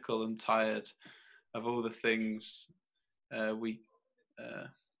cynical and tired of all the things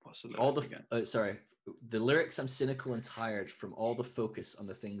what's the lyric again? Sorry, the lyrics, I'm cynical and tired from all the focus on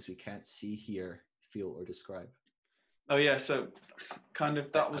the things we can't see, hear, feel, or describe. Oh yeah, so kind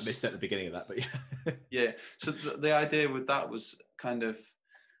of that was... I missed at the beginning of that, but yeah. Yeah, so the idea with that was kind of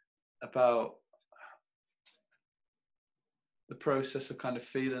about the process of kind of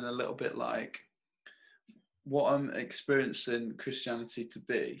feeling a little bit like what I'm experiencing Christianity to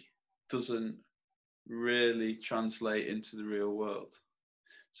be doesn't really translate into the real world.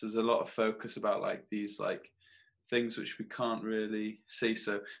 So there's a lot of focus about like these like things which we can't really see.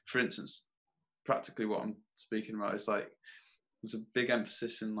 So for instance, practically what I'm speaking about is like, there's a big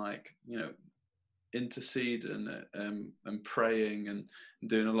emphasis in like, you know, intercede and praying and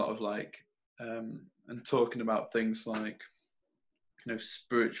doing a lot of like and talking about things like, you know,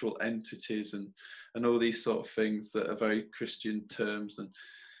 spiritual entities and all these sort of things that are very Christian terms,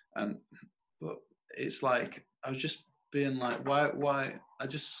 but it's like I was just being like, why I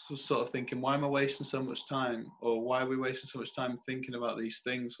just was sort of thinking, why am I wasting so much time, or why are we wasting so much time thinking about these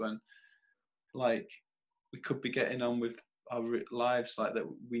things when like we could be getting on with our lives like that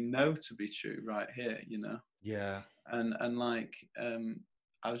we know to be true right here, you know? Yeah. And like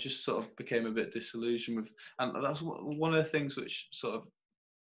I just sort of became a bit disillusioned with, and that's one of the things which sort of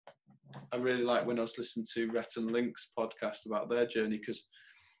I really like when I was listening to Rhett and Link's podcast about their journey, because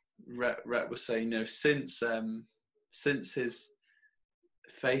Rhett was saying, you know, since his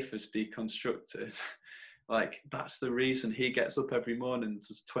faith has deconstructed, like that's the reason he gets up every morning and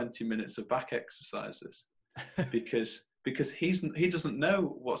does 20 minutes of back exercises, because he doesn't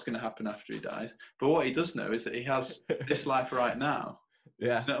know what's going to happen after he dies, but what he does know is that he has this life right now.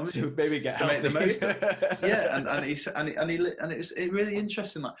 Yeah, you know what I mean? So maybe to make the most of it. Yeah, and it's really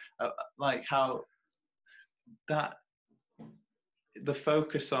interesting, like how that the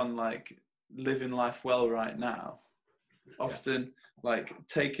focus on like living life well right now, often like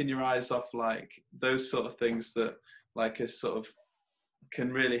taking your eyes off like those sort of things that like a sort of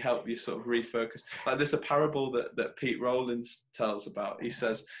can really help you sort of refocus. Like there's a parable that Pete Rollins tells about. He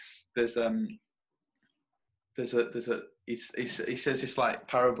says he says this like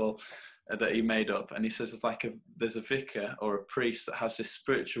parable that he made up, and he says it's like there's a vicar or a priest that has this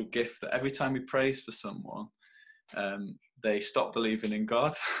spiritual gift that every time he prays for someone, they stop believing in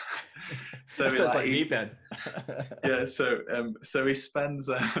God. So that sounds like me, Ben. Yeah, so he spends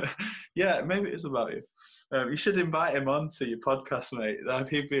yeah, maybe it is about you. You should invite him on to your podcast, mate.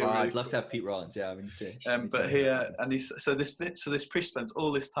 He'd be I'd love to have Pete Rollins. Yeah, I mean too. But so this priest spends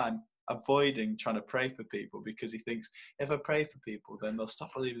all this time avoiding trying to pray for people, because he thinks if I pray for people, then they'll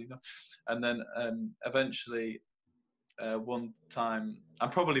stop believing in God. And then eventually, one time, I'm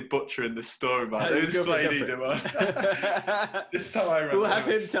probably butchering this story, but this is why you need him on. This is how I remember. We'll have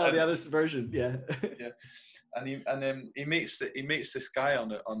him tell the other version. Yeah. Yeah. And he meets this guy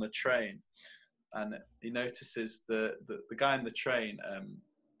on a train, and he notices the guy in the train.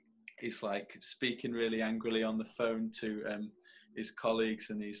 He's like speaking really angrily on the phone to his colleagues,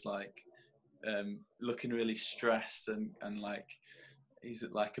 and he's like looking really stressed and like he's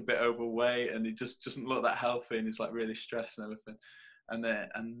like a bit overweight, and he just doesn't look that healthy, and he's like really stressed and everything. And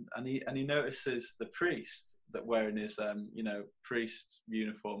he notices the priest that wearing his you know, priest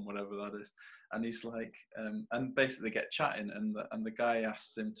uniform, whatever that is, and he's like and basically they get chatting, and the guy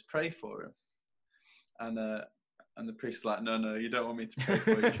asks him to pray for him, and the priest's like, no, you don't want me to pray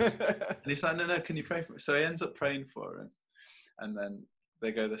for you. And he's like, no, can you pray for me? So he ends up praying for him, and then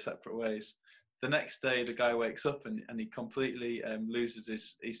they go their separate ways. The next day, the guy wakes up and he completely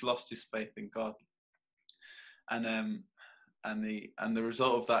he's lost his faith in God. And the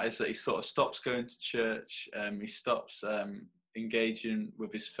result of that is that he sort of stops going to church. He stops engaging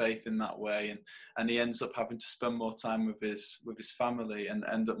with his faith in that way, and he ends up having to spend more time with his family, and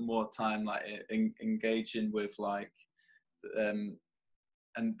end up more time like engaging with like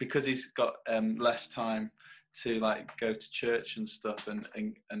and because he's got less time to like go to church and stuff and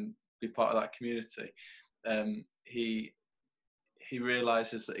be part of that community, he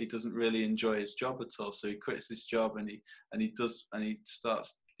realizes that he doesn't really enjoy his job at all. So he quits this job and he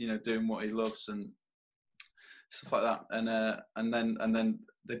starts, you know, doing what he loves and stuff like that. And then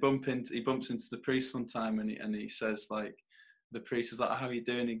he bumps into the priest one time, and he says, like, the priest is like, "How are you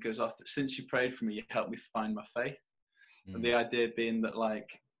doing?" He goes, "Oh, since you prayed for me, you helped me find my faith." And the idea being that,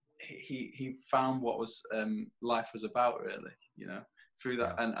 like, he found what was life was about, really, you know, through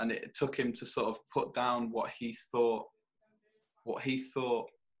that. Yeah. And it took him to sort of put down what he thought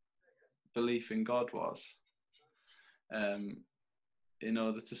belief in God was, in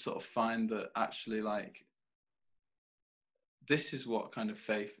order to sort of find that actually, like, this is what kind of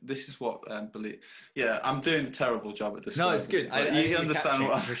faith, this is what belief. Yeah, I'm doing a terrible job at describing. No, it's good. You understand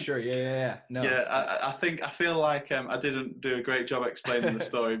what for sure. Yeah. No. Yeah, I feel like I didn't do a great job explaining the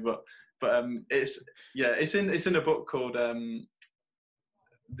story, but it's in a book called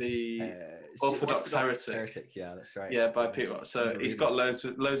the Orthodox Heretic. Yeah, that's right. Yeah, by Peter. So he's got loads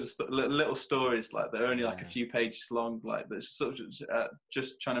of little stories, like, they're only like a few pages long, like, that's sort of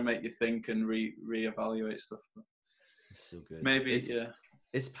just trying to make you think and reevaluate stuff. It's so good. Maybe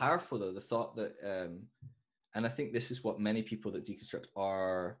it's powerful though, the thought that and I think this is what many people that deconstruct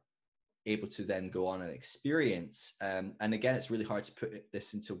are able to then go on and experience, and again, it's really hard to put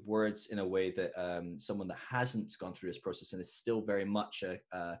this into words in a way that someone that hasn't gone through this process and is still very much a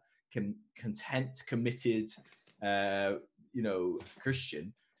content, committed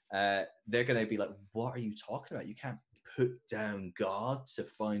Christian, they're going to be like, what are you talking about? You can't put down God to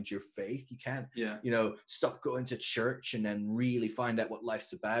find your faith. You can't, stop going to church and then really find out what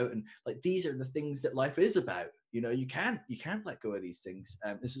life's about. And like, these are the things that life is about. You know, you can't let go of these things.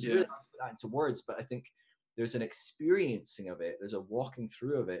 This is really hard to put that into words, but I think there's an experiencing of it. There's a walking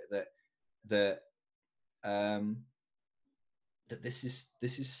through of it that this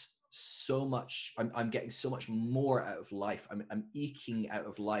is so much. I'm getting so much more out of life. I'm eking out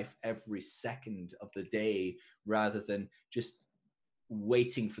of life every second of the day, rather than just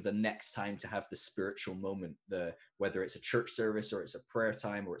waiting for the next time to have the spiritual moment, whether it's a church service or it's a prayer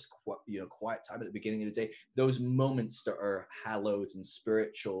time or it's quiet time at the beginning of the day. Those moments that are hallowed and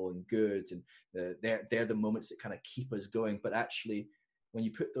spiritual and good, and they're the moments that kind of keep us going. But actually, when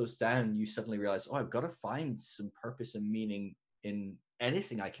you put those down, you suddenly realize, I've got to find some purpose and meaning in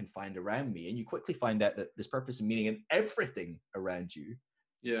anything I can find around me. And you quickly find out that there's purpose and meaning in everything around you.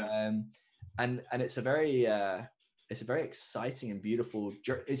 And it's a very exciting and beautiful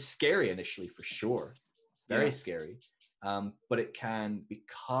journey. It's scary initially, for sure, very scary, but it can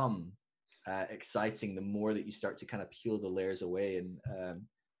become exciting the more that you start to kind of peel the layers away. And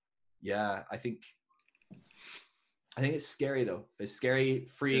I think it's scary though. It's scary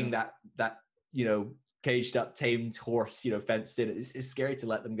freeing that caged up, tamed horse, fenced in. It's scary to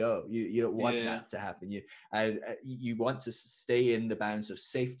let them go. You don't want that to happen. You want to stay in the bounds of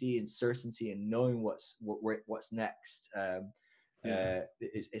safety and certainty and knowing what's next.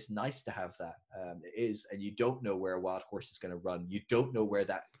 It's nice to have that. It is, and you don't know where a wild horse is going to run. You don't know where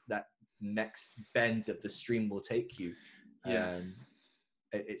that next bend of the stream will take you.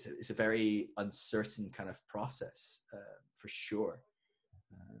 It's a very uncertain kind of process, for sure.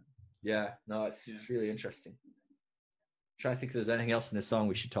 It's really interesting. I'm trying to think if there's anything else in this song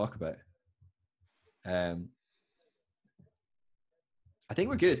we should talk about. I think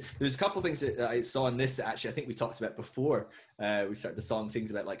we're good. There's a couple of things that I saw in this that actually I think we talked about before we started the song,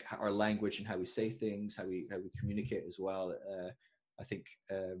 things about like our language and how we say things, how we communicate as well. I think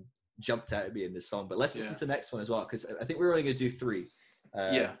jumped out at me in this song. But let's listen to the next one as well, because I think we're only going to do 3.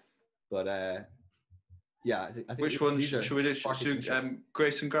 I think which one should we do?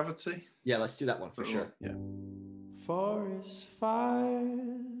 Grace and Gravity? Yeah, let's do that one for sure. Yeah. Forest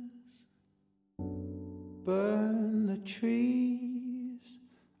fires burn the trees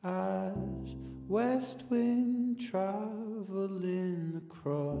as west wind traveling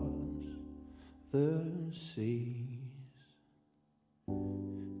across the seas.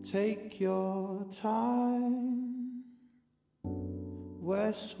 Take your time,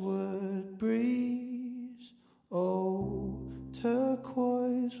 westward breeze. Oh,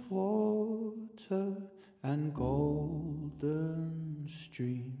 turquoise water and golden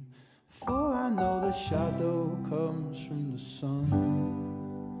stream. For I know the shadow comes from the sun.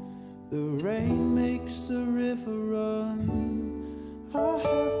 The rain makes the river run. I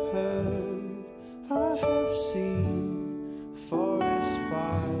have heard, I have seen forest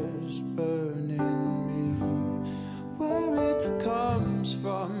fires burning me. Where it comes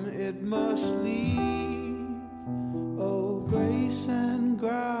from, it must leave. Oh, grace and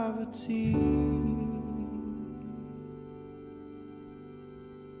gravity.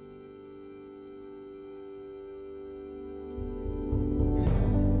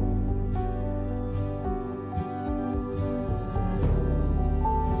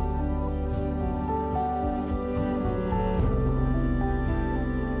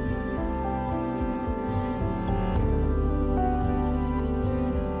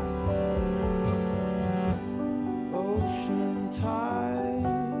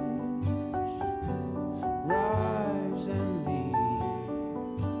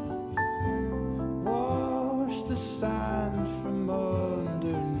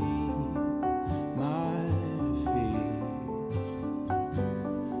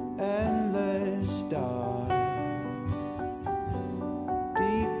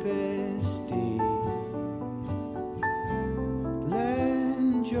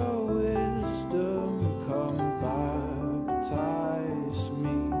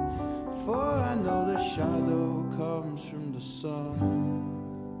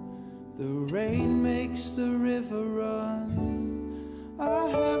 The rain makes the river run. I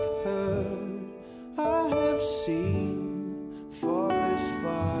have heard, I have seen forest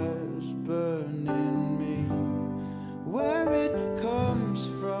fires burn in me. Where it comes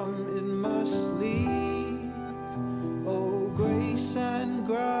from, it must leave. Oh, grace and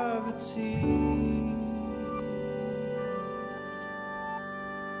gravity.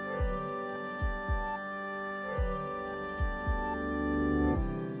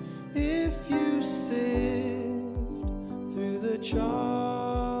 If you sift through the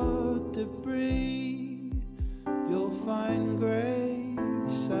charred debris, you'll find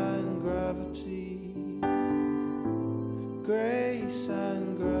grace and gravity. Grace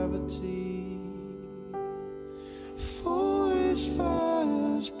and gravity. Forest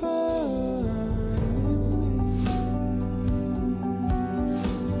fires burn.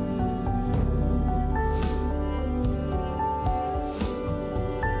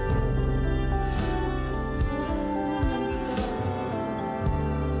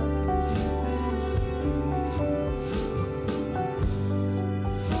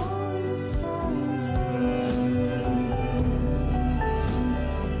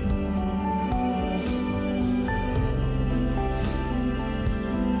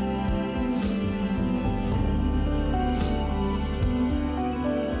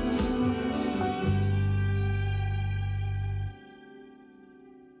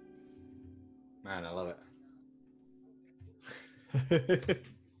 Man, I love it.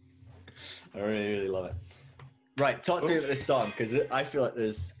 I really, really love it. Right, talk to me about this song, because I feel like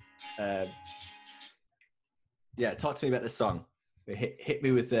there's... yeah, talk to me about this song. Hit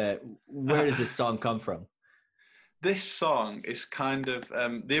me with where does this song come from? This song is kind of...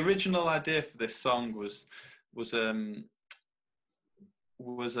 the original idea for this song was I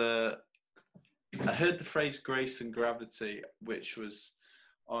heard the phrase grace and gravity, which was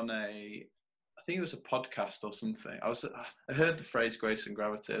on I think it was a podcast or something. I heard the phrase grace and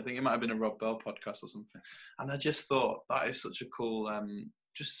gravity. I think it might have been a Rob Bell podcast or something. And I just thought that is such a cool,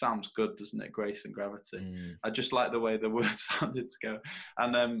 just sounds good, doesn't it? Grace and gravity. Mm. I just like the way the word sounded to go.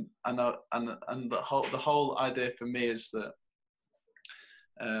 And the whole idea for me is that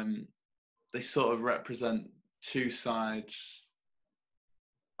they sort of represent two sides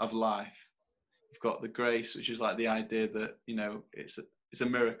of life. You've got the grace, which is like the idea that, you know, it's a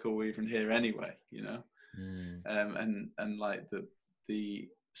miracle we're even here anyway, you know, and like the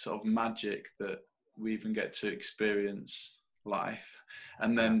sort of magic that we even get to experience life.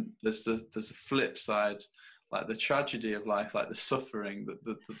 And then there's a flip side, like the tragedy of life, like the suffering,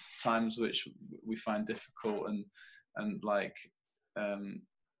 the times which we find difficult and like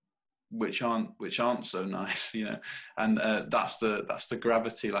which aren't so nice, you know. And that's the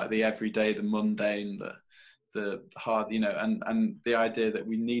gravity, like the everyday, the mundane, the hard, you know, and the idea that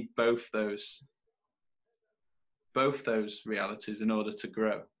we need both those realities in order to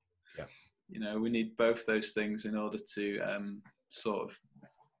grow. Yeah. You know, we need both those things in order to sort of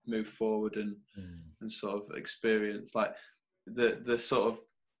move forward and sort of experience like the sort of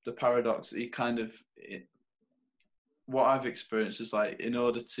the paradox. What I've experienced is like, in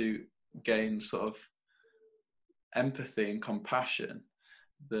order to gain sort of empathy and compassion,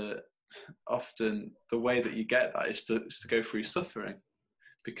 often the way that you get that is to go through suffering,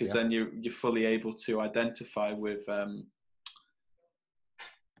 because then you're fully able to identify with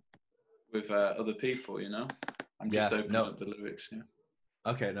other people, you know. I'm just opening up the lyrics.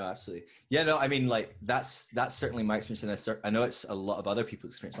 Okay, no, absolutely. Yeah, no, I mean, like that's certainly my experience, and I know it's a lot of other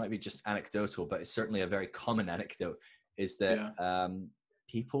people's experience. It might be just anecdotal, but it's certainly a very common anecdote. Is that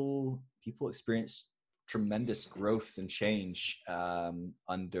people experience tremendous growth and change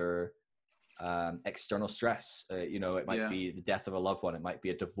under external stress. You know, it might be the death of a loved one, it might be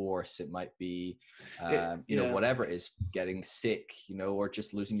a divorce, it might be you know, whatever it is, getting sick, you know, or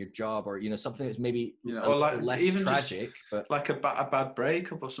just losing your job, or, you know, something that's maybe or like less even tragic, but like a bad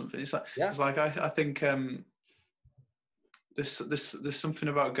breakup or something. It's like it's like I think there's something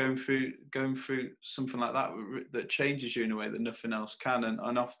about going through something like that changes you in a way that nothing else can,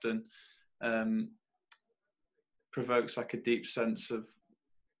 and often provokes like a deep sense of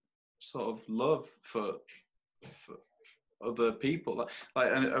sort of love for other people. Like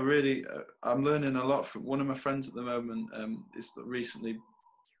I really I'm learning a lot from one of my friends at the moment. Is that recently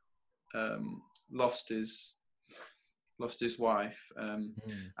lost his wife, and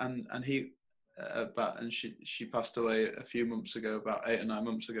he and she passed away a few months ago, about 8 or 9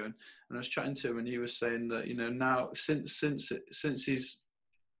 months ago, and I was chatting to him, and he was saying that, you know, now since he's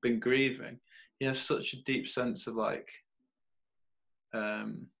been grieving, he has such a deep sense of like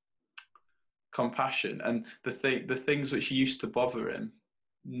compassion, and the things which used to bother him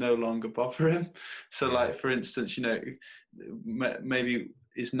no longer bother him. So like, for instance, you know, maybe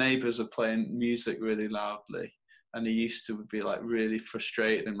his neighbours are playing music really loudly, and he used to be like really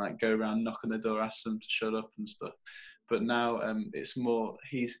frustrated and like go around, knock on the door, ask them to shut up and stuff. But now it's more,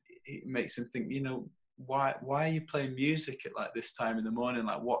 it makes him think, you know, why are you playing music at like this time in the morning?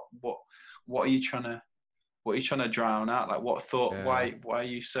 Like what are you trying to drown out? Like what thought, why are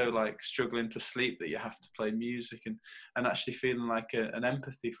you so like struggling to sleep that you have to play music, and actually feeling like an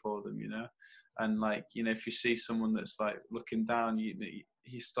empathy for them, you know? And like, you know, if you see someone that's like looking down,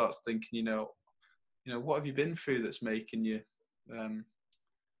 he starts thinking, you know, what have you been through that's making you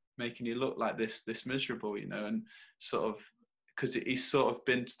look like this miserable, you know? And sort of, because he's sort of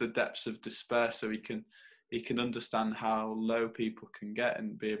been to the depths of despair, so he can understand how low people can get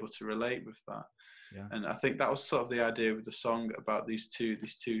and be able to relate with that. Yeah. And I think that was sort of the idea with the song about these two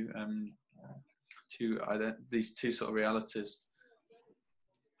sort of realities.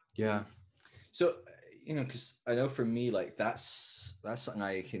 Yeah. So, you know, because I know for me, like that's something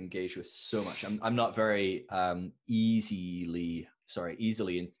I can engage with so much. I'm not very easily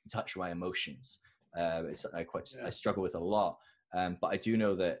in touch with my emotions. It's something I struggle with a lot. But I do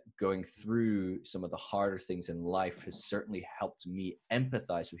know that going through some of the harder things in life has certainly helped me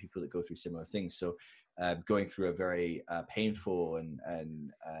empathize with people that go through similar things. So going through a very painful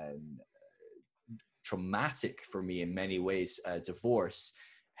and traumatic for me in many ways divorce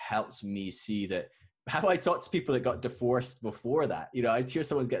helped me see that how I talk to people that got divorced before that. You know, I'd hear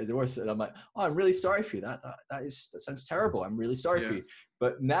someone's getting divorced and I'm like, oh, I'm really sorry for you. That sounds terrible. I'm really sorry for you.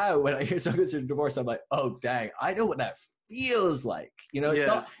 But now when I hear someone goes through a divorce, I'm like, oh, dang, I know what that feels like. You know,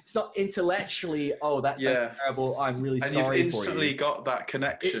 it's not intellectually, oh, that sounds terrible. I'm really sorry for you. And you've instantly got that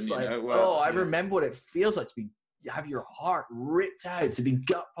connection. It's you like, know, I remember what it feels like to have your heart ripped out, to be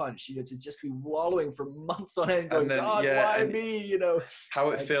gut punched, you know, to just be wallowing for months on end going, God, why me? You know,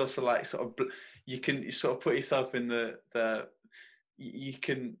 how it feels to like sort of, you can sort of put yourself in you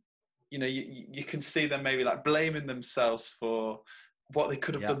can, you know, you can see them maybe like blaming themselves for what they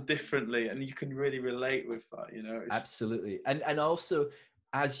could have done differently, and you can really relate with that, you know. Absolutely. And also,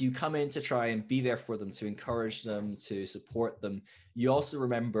 as you come in to try and be there for them, to encourage them, to support them, you also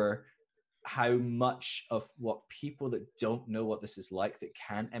remember how much of what people that don't know what this is like, that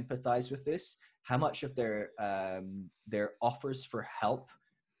can empathize with this, how much of their offers for help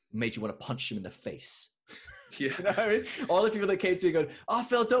made you want to punch them in the face. Yeah. You know what I mean? All the people that came to me going, oh,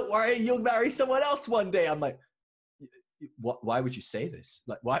 Phil, don't worry, you'll marry someone else one day. I'm like, why would you say this?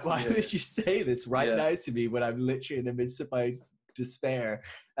 Like, why would you say this now to me when I'm literally in the midst of my despair?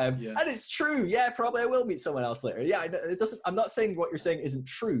 And it's true. Yeah, probably I will meet someone else later. Yeah, it doesn't. I'm not saying what you're saying isn't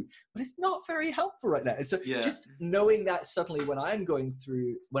true, but it's not very helpful right now. And so just knowing that suddenly when I've been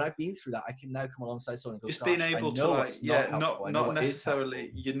through that, I can now come alongside someone and go, just being able to like, not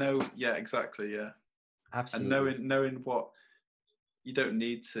necessarily, you know, exactly, absolutely, and knowing what you don't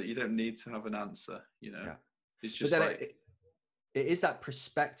need to have an answer, you know. It's just like it is that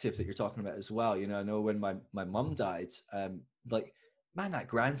perspective that you're talking about as well. You know, I know when my mum died, like, man, that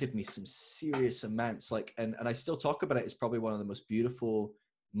grounded me some serious amounts. Like, and I still talk about it. It's probably one of the most beautiful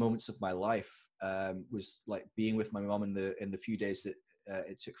moments of my life. Was like being with my mum in the few days that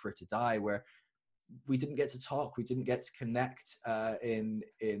it took for her to die, where we didn't get to talk, we didn't get to connect in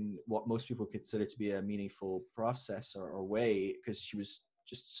what most people consider to be a meaningful process or way, because she was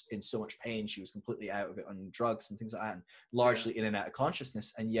just in so much pain. She was completely out of it on drugs and things like that, and largely in and out of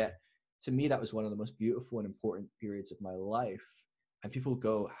consciousness. And yet, to me, that was one of the most beautiful and important periods of my life. And people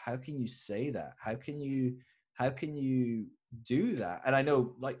go, how can you say that? How can you do that? And I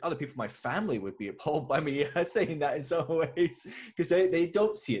know, like, other people in my family would be appalled by me saying that in some ways, because they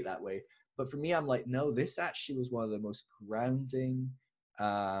don't see it that way. But for me, I'm like, no, this actually was one of the most grounding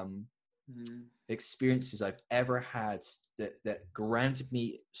experiences I've ever had, that grounded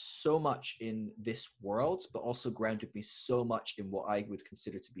me so much in this world, but also grounded me so much in what I would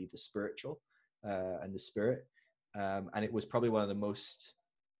consider to be the spiritual and the spirit. And it was probably one of the most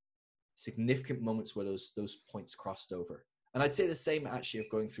significant moments where those points crossed over. And I'd say the same actually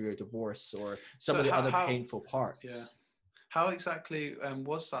of going through a divorce or some of the other painful parts. Yeah. How exactly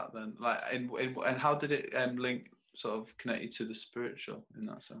was that then? Like, and how did it link, sort of connect you to the spiritual in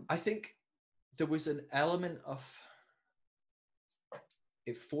that sense? I think there was an element of,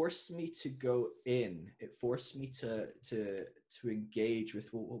 it forced me to go in. It forced me to engage with,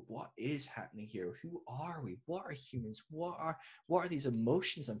 well, what is happening here? Who are we? What are humans? What are these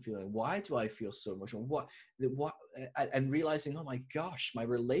emotions I'm feeling? Why do I feel so emotional? What? And realizing, oh my gosh, my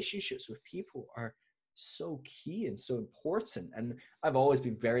relationships with people are so key and so important. And I've always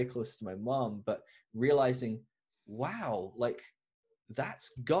been very close to my mom, but realizing, wow, like,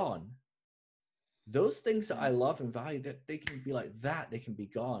 that's gone. Those things that I love and value, that they can be like that, they can be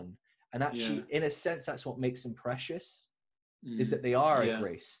gone. And actually, in a sense, that's what makes them precious, is that they are a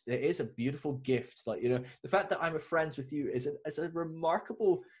grace. It is a beautiful gift. Like, you know, the fact that I'm friends with you is a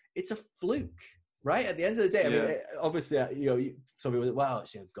remarkable, it's a fluke, right? At the end of the day, I mean, obviously, you know, some people say, wow,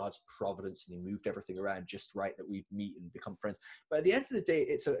 it's, you know, God's providence and he moved everything around just right that we meet and become friends. But at the end of the day,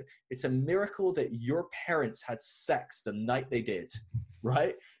 it's a miracle that your parents had sex the night they did,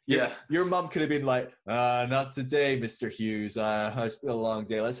 right? Your mom could have been like, not today, Mr. Hughes. It's been a long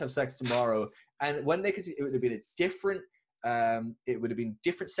day. Let's have sex tomorrow. And when they could see, it would have been a different, it would have been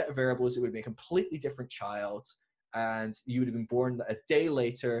different set of variables. It would have been a completely different child. And you would have been born a day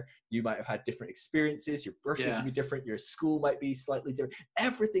later. You might have had different experiences. Your birthdays would be different. Your school might be slightly different.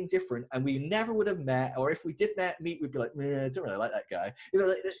 Everything different. And we never would have met. Or if we did meet, we'd be like, I don't really like that guy. You know,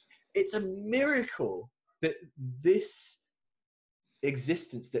 like, it's a miracle that this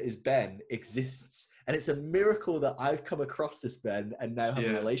existence that is Ben exists. And it's a miracle that I've come across this Ben and now have a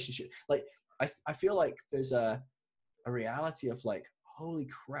relationship. Like, I feel like there's a reality of like, holy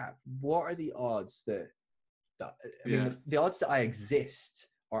crap, what are the odds that I mean, the odds that I exist,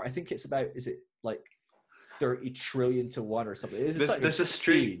 or I think it's about, is it like 30 trillion to 1 or something? There's a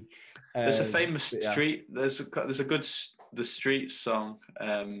street. There's a famous street. There's a good The Street song.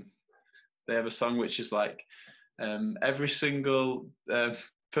 They have a song which is like, every single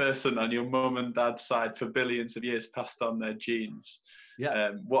person on your mum and dad's side for billions of years passed on their genes.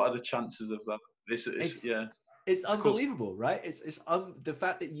 What are the chances of that? It's unbelievable, cool. Right? It's the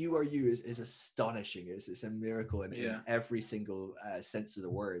fact that you are you is astonishing. It's a miracle in every single sense of the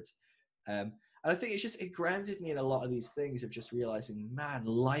word. And I think it grounded me in a lot of these things of just realizing, man,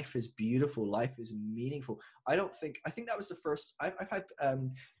 life is beautiful, life is meaningful. I think that was the first. I've had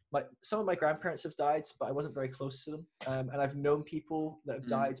some of my grandparents have died, but I wasn't very close to them. And I've known people that have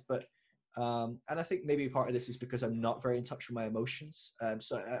died, but and I think maybe part of this is because I'm not very in touch with my emotions.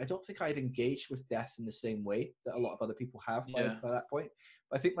 So I don't think I'd engaged with death in the same way that a lot of other people have by that point.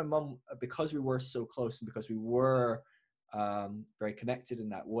 But I think my mum, because we were so close and because we were very connected in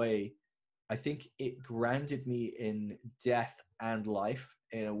that way, I think it grounded me in death and life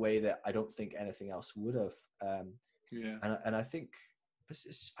in a way that I don't think anything else would have. And I think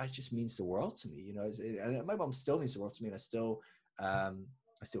it just means the world to me, you know. And my mum still means the world to me, and I still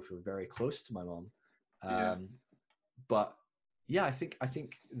feel very close to my mom. But yeah, I think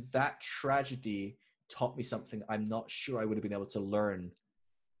that tragedy taught me something I'm not sure I would have been able to learn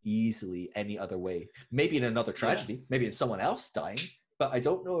easily any other way. Maybe in another tragedy, maybe in someone else dying, but I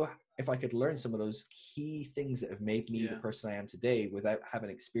don't know if I could learn some of those key things that have made me the person I am today without having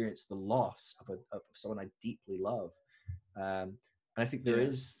experienced the loss of someone I deeply love. And I think there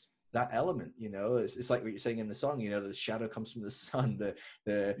is that element, you know. It's like what you're saying in the song, you know, the shadow comes from the sun,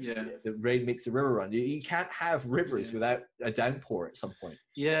 the rain makes the river run. You can't have rivers without a downpour at some point.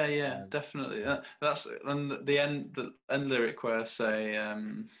 Definitely. That's and the end lyric where I say,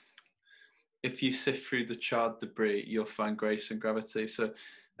 if you sift through the charred debris, you'll find grace and gravity. So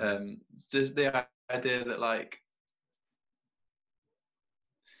the idea that, like,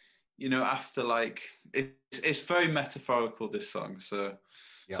 you know, after, like, it's very metaphorical, this song, so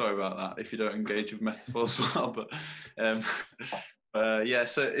sorry about that if you don't engage with metaphors as well, but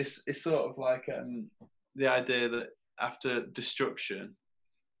so it's sort of like the idea that after destruction,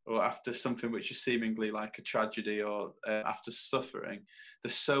 or after something which is seemingly like a tragedy, or after suffering,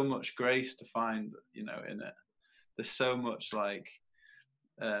 there's so much grace to find, you know, in it. There's so much, like,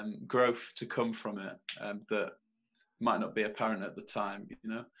 growth to come from it that might not be apparent at the time, you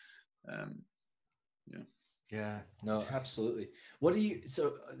know. No, absolutely. What do you,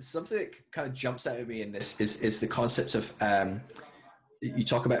 so something that kind of jumps out at me in this is the concept of you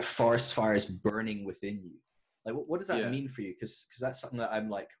talk about forest fires burning within you. Like, what does that mean for you? Because that's something that I'm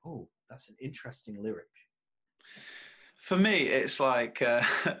like, oh, that's an interesting lyric. For me, it's like,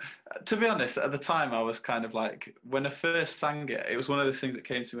 to be honest, at the time I was kind of like, when I first sang it, it was one of those things that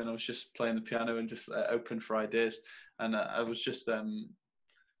came to me when I was just playing the piano and just open for ideas. And I was just,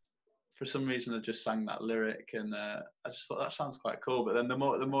 for some reason, I just sang that lyric, and I just thought that sounds quite cool. But then the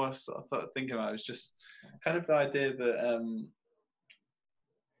more I sort of thought thinking about it, was just kind of the idea that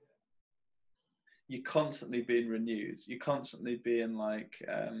you're constantly being renewed. You're constantly being like,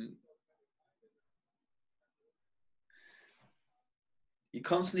 you're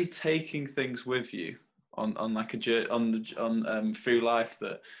constantly taking things with you on like a journey on through life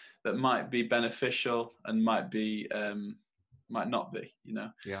that might be beneficial and might not be, you know.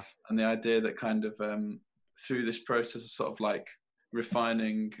 And the idea that kind of through this process of sort of like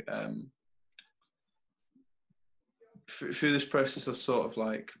refining through this process of sort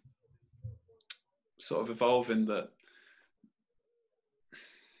of evolving that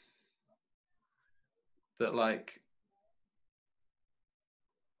like,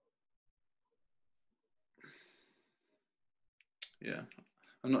 yeah,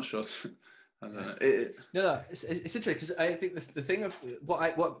 I'm not sure. I don't know. No, it's interesting because I think the thing of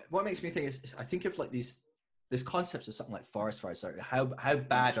what makes me think is I think of like these concepts of something like forest fires. Sorry, how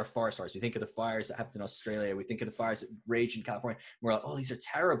bad are forest fires? We think of the fires that happened in Australia. We think of the fires that rage in California. And we're like, oh, these are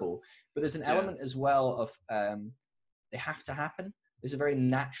terrible. But there's an element as well of they have to happen. There's a very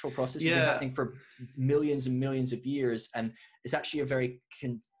natural process. It's been happening for millions and millions of years, and it's actually a very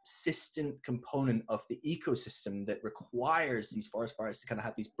consistent component of the ecosystem that requires these forest fires to kind of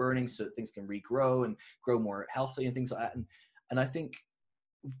have these burnings so that things can regrow and grow more healthy and things like that. And I think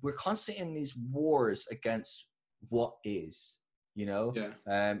we're constantly in these wars against what is, you know.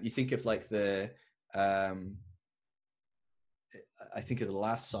 You think of like I think of the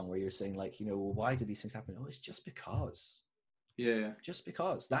last song where you're saying like, you know, well, why did these things happen? Oh, it's just because. Just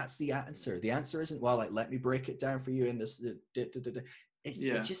because. That's the answer. The answer isn't, well, like, let me break it down for you in this.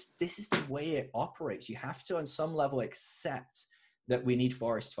 It's just, this is the way it operates. You have to, on some level, accept that we need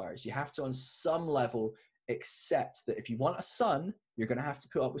forest fires. You have to, on some level, accept that if you want a sun, you're going to have to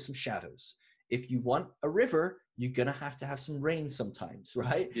put up with some shadows. If you want a river, you're going to have some rain sometimes,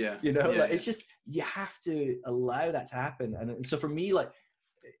 right? You know, it's just, you have to allow that to happen. And so for me, like,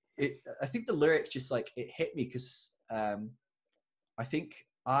 I think the lyric just like, it hit me because I think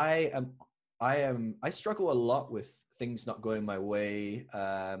I struggle a lot with things not going my way.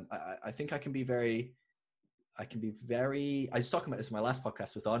 I think I can be very, I was talking about this in my last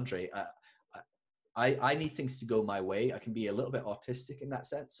podcast with Andre. I need things to go my way. I can be a little bit autistic in that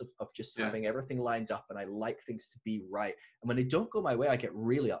sense of just having everything lined up, and I like things to be right. And when they don't go my way, I get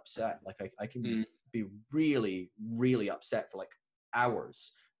really upset. Like I can be really, really upset for like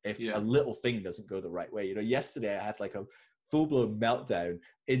hours if a little thing doesn't go the right way. You know, yesterday I had like a full-blown meltdown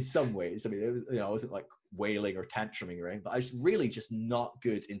in some ways. I mean, it was, you know, I wasn't like wailing or tantruming or anything, but I was really just not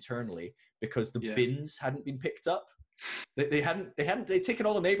good internally because the bins hadn't been picked up. They'd taken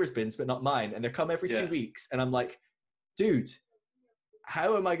all the neighbors' bins, but not mine. And they come every 2 weeks. And I'm like, dude,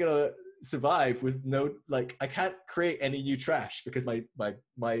 how am I going to survive with no, like, I can't create any new trash because my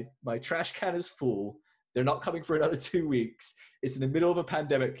trash can is full. They're not coming for another 2 weeks. It's in the middle of a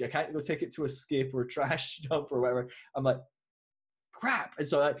pandemic. I can't go take it to Escape or a trash dump or whatever. I'm like, crap. And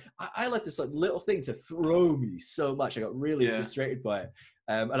so I let this like little thing to throw me so much. I got really frustrated by it.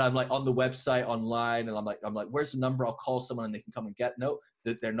 And I'm like on the website online, and I'm like, where's the number? I'll call someone and they can come and get. No,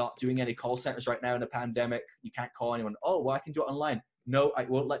 that they're not doing any call centers right now in a pandemic. You can't call anyone. Oh, well, I can do it online. No, it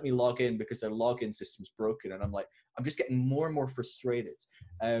won't let me log in because their login system's broken. And I'm like, I'm just getting more and more frustrated.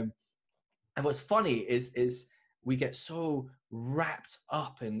 And what's funny is we get so wrapped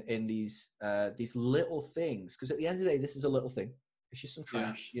up in these little things, because at the end of the day, this is a little thing. It's just some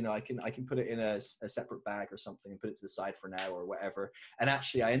trash. You know, I can put it in a separate bag or something and put it to the side for now or whatever. And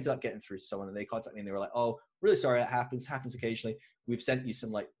actually, I ended up getting through to someone, and they contacted me and they were like, "Oh, really sorry, that happens occasionally. We've sent you some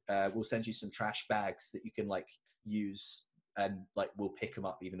like we'll send you some trash bags that you can like use, and like we'll pick them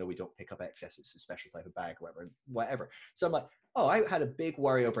up even though we don't pick up excess. It's a special type of bag or whatever." So I'm like, "Oh, I had a big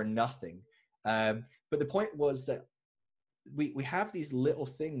worry over nothing." But the point was that we have these little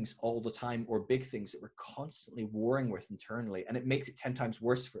things all the time, or big things that we're constantly warring with internally, and it makes it 10 times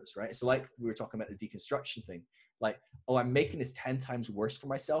worse for us, right? So like we were talking about the deconstruction thing, like, oh, I'm making this 10 times worse for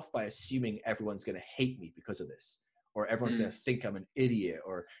myself by assuming everyone's going to hate me because of this, or everyone's going to think I'm an idiot,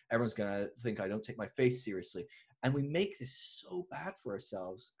 or everyone's going to think I don't take my faith seriously. And we make this so bad for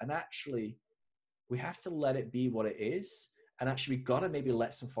ourselves, and actually we have to let it be what it is. And actually, we've got to maybe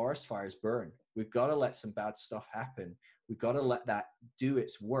let some forest fires burn. We've got to let some bad stuff happen. We've got to let that do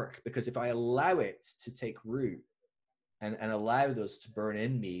its work. Because if I allow it to take root and allow those to burn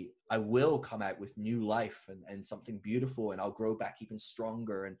in me, I will come out with new life and something beautiful, and I'll grow back even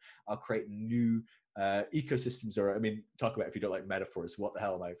stronger, and I'll create new ecosystems. Or, I mean, talk about, if you don't like metaphors, what the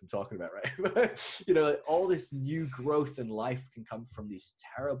hell am I even talking about, right? You know, all this new growth in life can come from these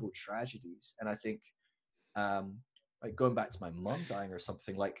terrible tragedies. And I think, like going back to my mom dying or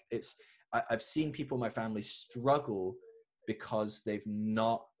something, like I've seen people in my family struggle because they've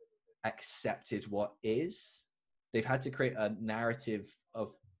not accepted what is. They've had to create a narrative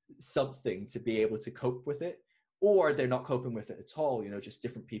of something to be able to cope with it, or they're not coping with it at all. You know, just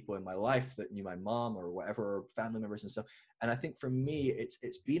different people in my life that knew my mom or whatever, or family members and stuff. And I think for me,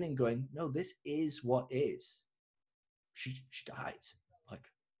 it's been in going, no, this is what is. She died. Like,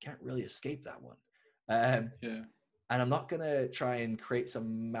 can't really escape that one. and I'm not going to try and create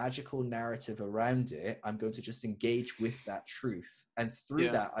some magical narrative around it. I'm going to just engage with that truth. And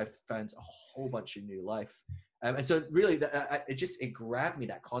through that, I've found a whole bunch of new life. And so really it grabbed me,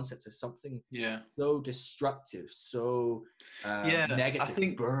 that concept of something so destructive, so negative, I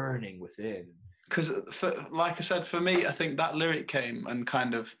think, burning within. Because like I said, for me, I think that lyric came and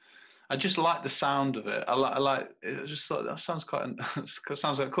kind of, I just like the sound of it. I like it. Just thought that sounds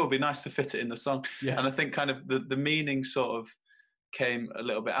sounds like cool. It'd be nice to fit it in the song. Yeah. And I think kind of the meaning sort of came a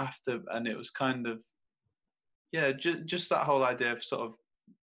little bit after, and it was kind of just that whole idea of sort of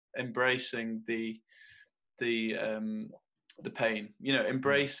embracing the pain,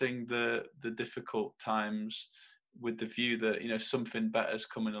 embracing the difficult times with the view that something better is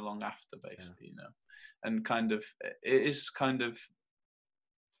coming along after, basically, and kind of it is kind of.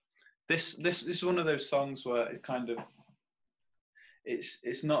 This is one of those songs where it's kind of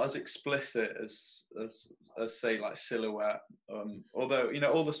it's not as explicit as say like Silhouette, although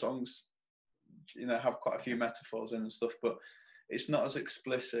all the songs have quite a few metaphors in and stuff, but it's not as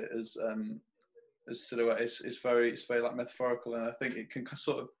explicit as Silhouette. It's very like metaphorical, and I think it can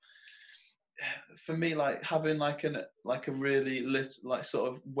sort of, for me, like having like a really sort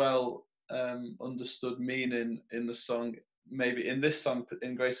of well understood meaning in the song. Maybe in this song,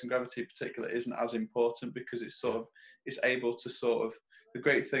 in Grace and Gravity in particular, isn't as important because it's sort of, it's able to sort of, the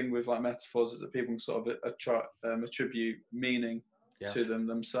great thing with like metaphors is that people can sort of attribute meaning to them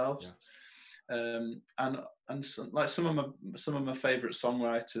themselves. And like some of my favorite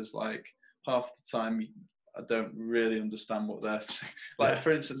songwriters, like half the time I don't really understand what they're saying. Like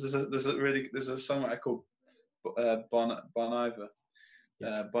for instance, there's a songwriter called Bon Iver,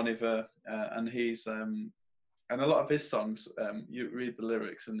 and he's and a lot of his songs, you read the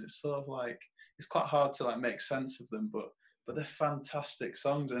lyrics and it's sort of like, it's quite hard to like make sense of them, but they're fantastic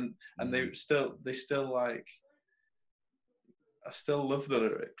songs, and they still like, I still love the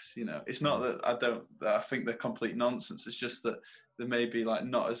lyrics. It's not that I think they're complete nonsense. It's just that they may be like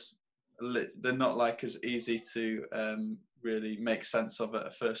they're not like as easy to really make sense of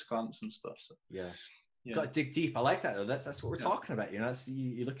at first glance and stuff. So You've got to dig deep. I like that though. That's what we're talking about. That's,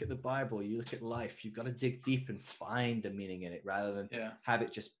 you look at the Bible, you look at life. You've got to dig deep and find the meaning in it, rather than have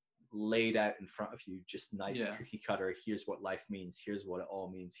it just laid out in front of you, just nice cookie cutter. Here's what life means. Here's what it all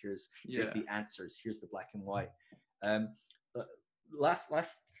means. Here's the answers. Here's the black and white. Last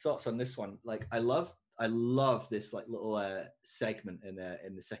thoughts on this one. Like I love this like little segment in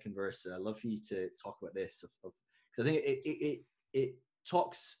the second verse. I love for you to talk about this because I think it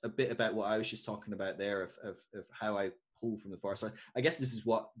talks a bit about what I was just talking about there of how I pull from the forest. So I guess this is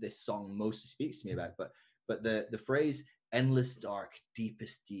what this song mostly speaks to me about. But the phrase "endless dark,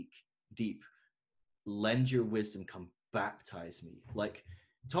 deepest deep, lend your wisdom, come baptize me." Like,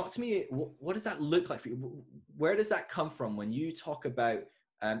 talk to me. What does that look like for you? Where does that come from when you talk about?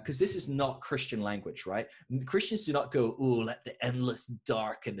 Because this is not Christian language, right? Christians do not go, "Oh, let the endless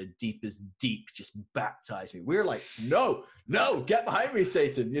dark and the deepest deep just baptize me." We're like, no, get behind me,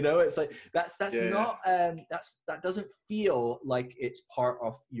 Satan. It's like that doesn't feel like it's part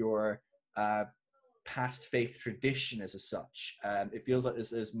of your past faith tradition as such. It feels like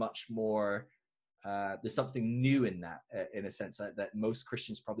there's much more. There's something new in that, in a sense that most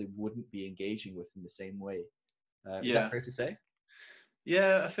Christians probably wouldn't be engaging with in the same way. Is that fair to say?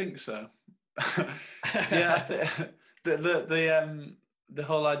 Yeah, I think so. The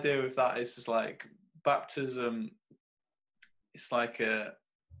whole idea of that is just like baptism. It's like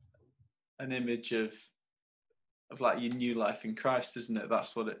an image of like your new life in Christ, isn't it?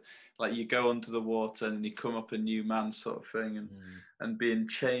 That's what it, like, you go under the water and you come up a new man, sort of thing, and being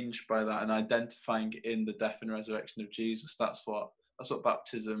changed by that and identifying in the death and resurrection of Jesus. That's what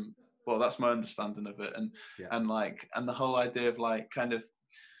baptism. Well, that's my understanding of it, and the whole idea of like kind of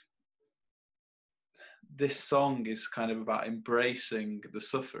this song is kind of about embracing the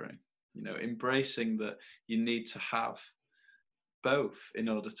suffering, embracing that you need to have both in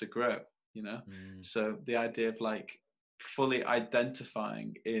order to grow, So the idea of like fully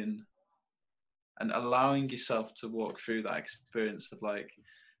identifying in and allowing yourself to walk through that experience of like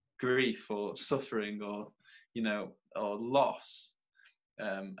grief or suffering or or loss.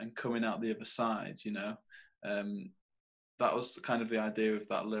 And coming out the other side, that was kind of the idea of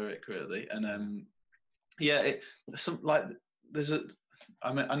that lyric, really. And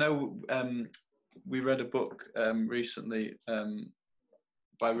I know we read a book recently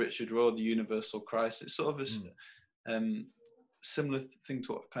by Richard Rohr, The Universal Christ. It's sort of a similar thing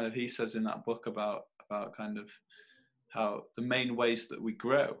to what kind of he says in that book about kind of how the main ways that we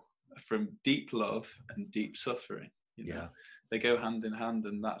grow are from deep love and deep suffering. They go hand in hand,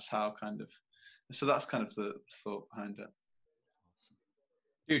 and that's how kind of So that's kind of the thought behind it.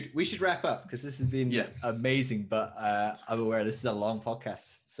 Dude, we should wrap up because this has been amazing, but I'm aware this is a long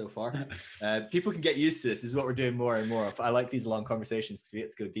podcast so far. People can get used to this. This is what we're doing more and more of. I like these long conversations because we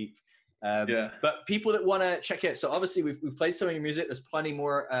get to go deep. But people that want to check it out, so obviously we've played some of your music. There's plenty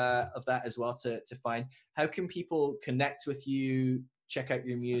more of that as well to find. How can people connect with you, check out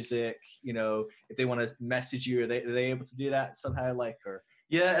your music? You know, if they want to message you, are they able to do that somehow? I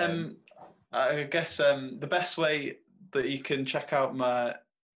guess the best way that you can check out my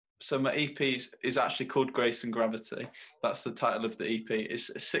EP is actually called Grace and Gravity. That's the title of the EP. It's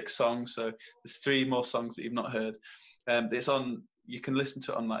 6 songs, so there's 3 more songs that you've not heard. It's on. You can listen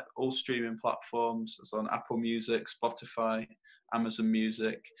to it on like all streaming platforms. It's on Apple Music, Spotify, Amazon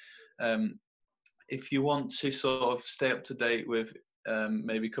Music. If you want to sort of stay up to date with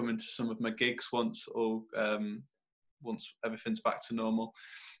maybe coming to some of my gigs once everything's back to normal,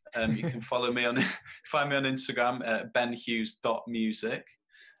 you can find me on Instagram at benhughes.music.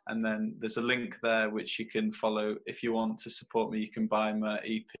 And then there's a link there which you can follow if you want to support me. You can buy my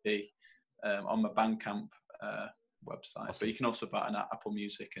EP on my Bandcamp website. Awesome. But you can also buy it on Apple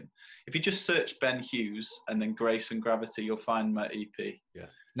Music. And if you just search Ben Hughes and then Grace and Gravity, you'll find my EP. Yeah.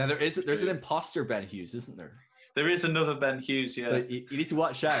 Now there's an imposter Ben Hughes, isn't there? There is another Ben Hughes, yeah. So you need to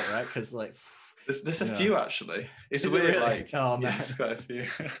watch out, right? Because like... There's a few actually. It's weird, really? like oh man, it's quite a few.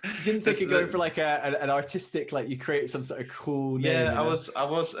 You didn't think of going for like an artistic, like you create some sort of cool name? Yeah,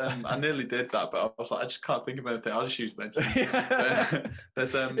 I nearly did that, but I was like, I just can't think of anything. I'll just use Ben.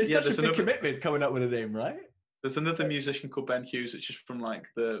 It's such a big commitment coming up with a name, right? There's another musician called Ben Hughes, which is from I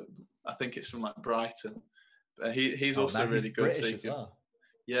think it's from like Brighton. He's also really good. British as well.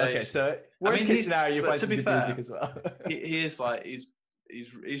 Yeah. Okay, so worst case scenario, you find some good music as well. He is like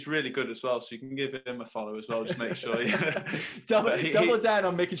he's really good as well, so you can give him a follow as well. Just make sure. Double down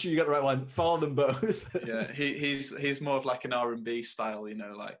on making sure you got the right one. Follow them both. Yeah, he's more of like an R&B style, you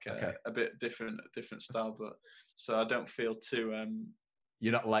know, like a bit different style. But so I don't feel too.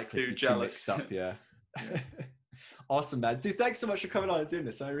 You're not likely to be too mixed up, yeah. Awesome, man. Dude, thanks so much for coming on and doing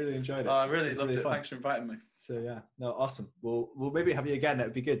this. I really enjoyed it. I really loved it. Fun. Thanks for inviting me. So yeah, no, awesome. We'll maybe have you again. That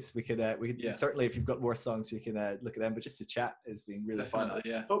would be good. We could certainly, if you've got more songs, we can look at them. But just to chat has been really fun.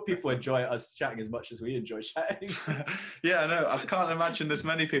 Yeah. Hope people enjoy us chatting as much as we enjoy chatting. Yeah, I know. I can't imagine there's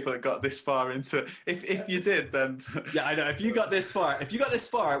many people that got this far into. If you did, then yeah, I know. If you got this far,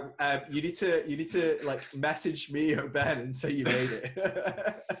 you need to like message me or Ben and say you made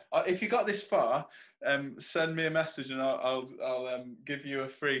it. If you got this far, send me a message and I'll give you a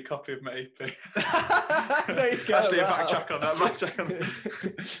free copy of my EP. There you go. Actually, a backtrack on that.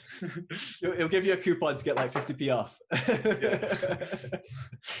 He'll give you a coupon to get like 50p off.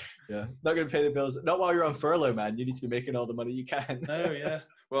 Yeah. Not going to pay the bills. Not while you're on furlough, man. You need to be making all the money you can. Oh yeah.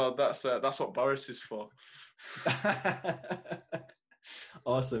 Well, that's what Boris is for.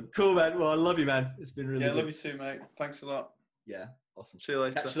 Awesome. Cool, man. Well, I love you, man. It's been really good. Love you too, mate. Thanks a lot. Yeah. Awesome. See you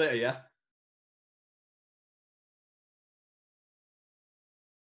later. Catch you later, yeah?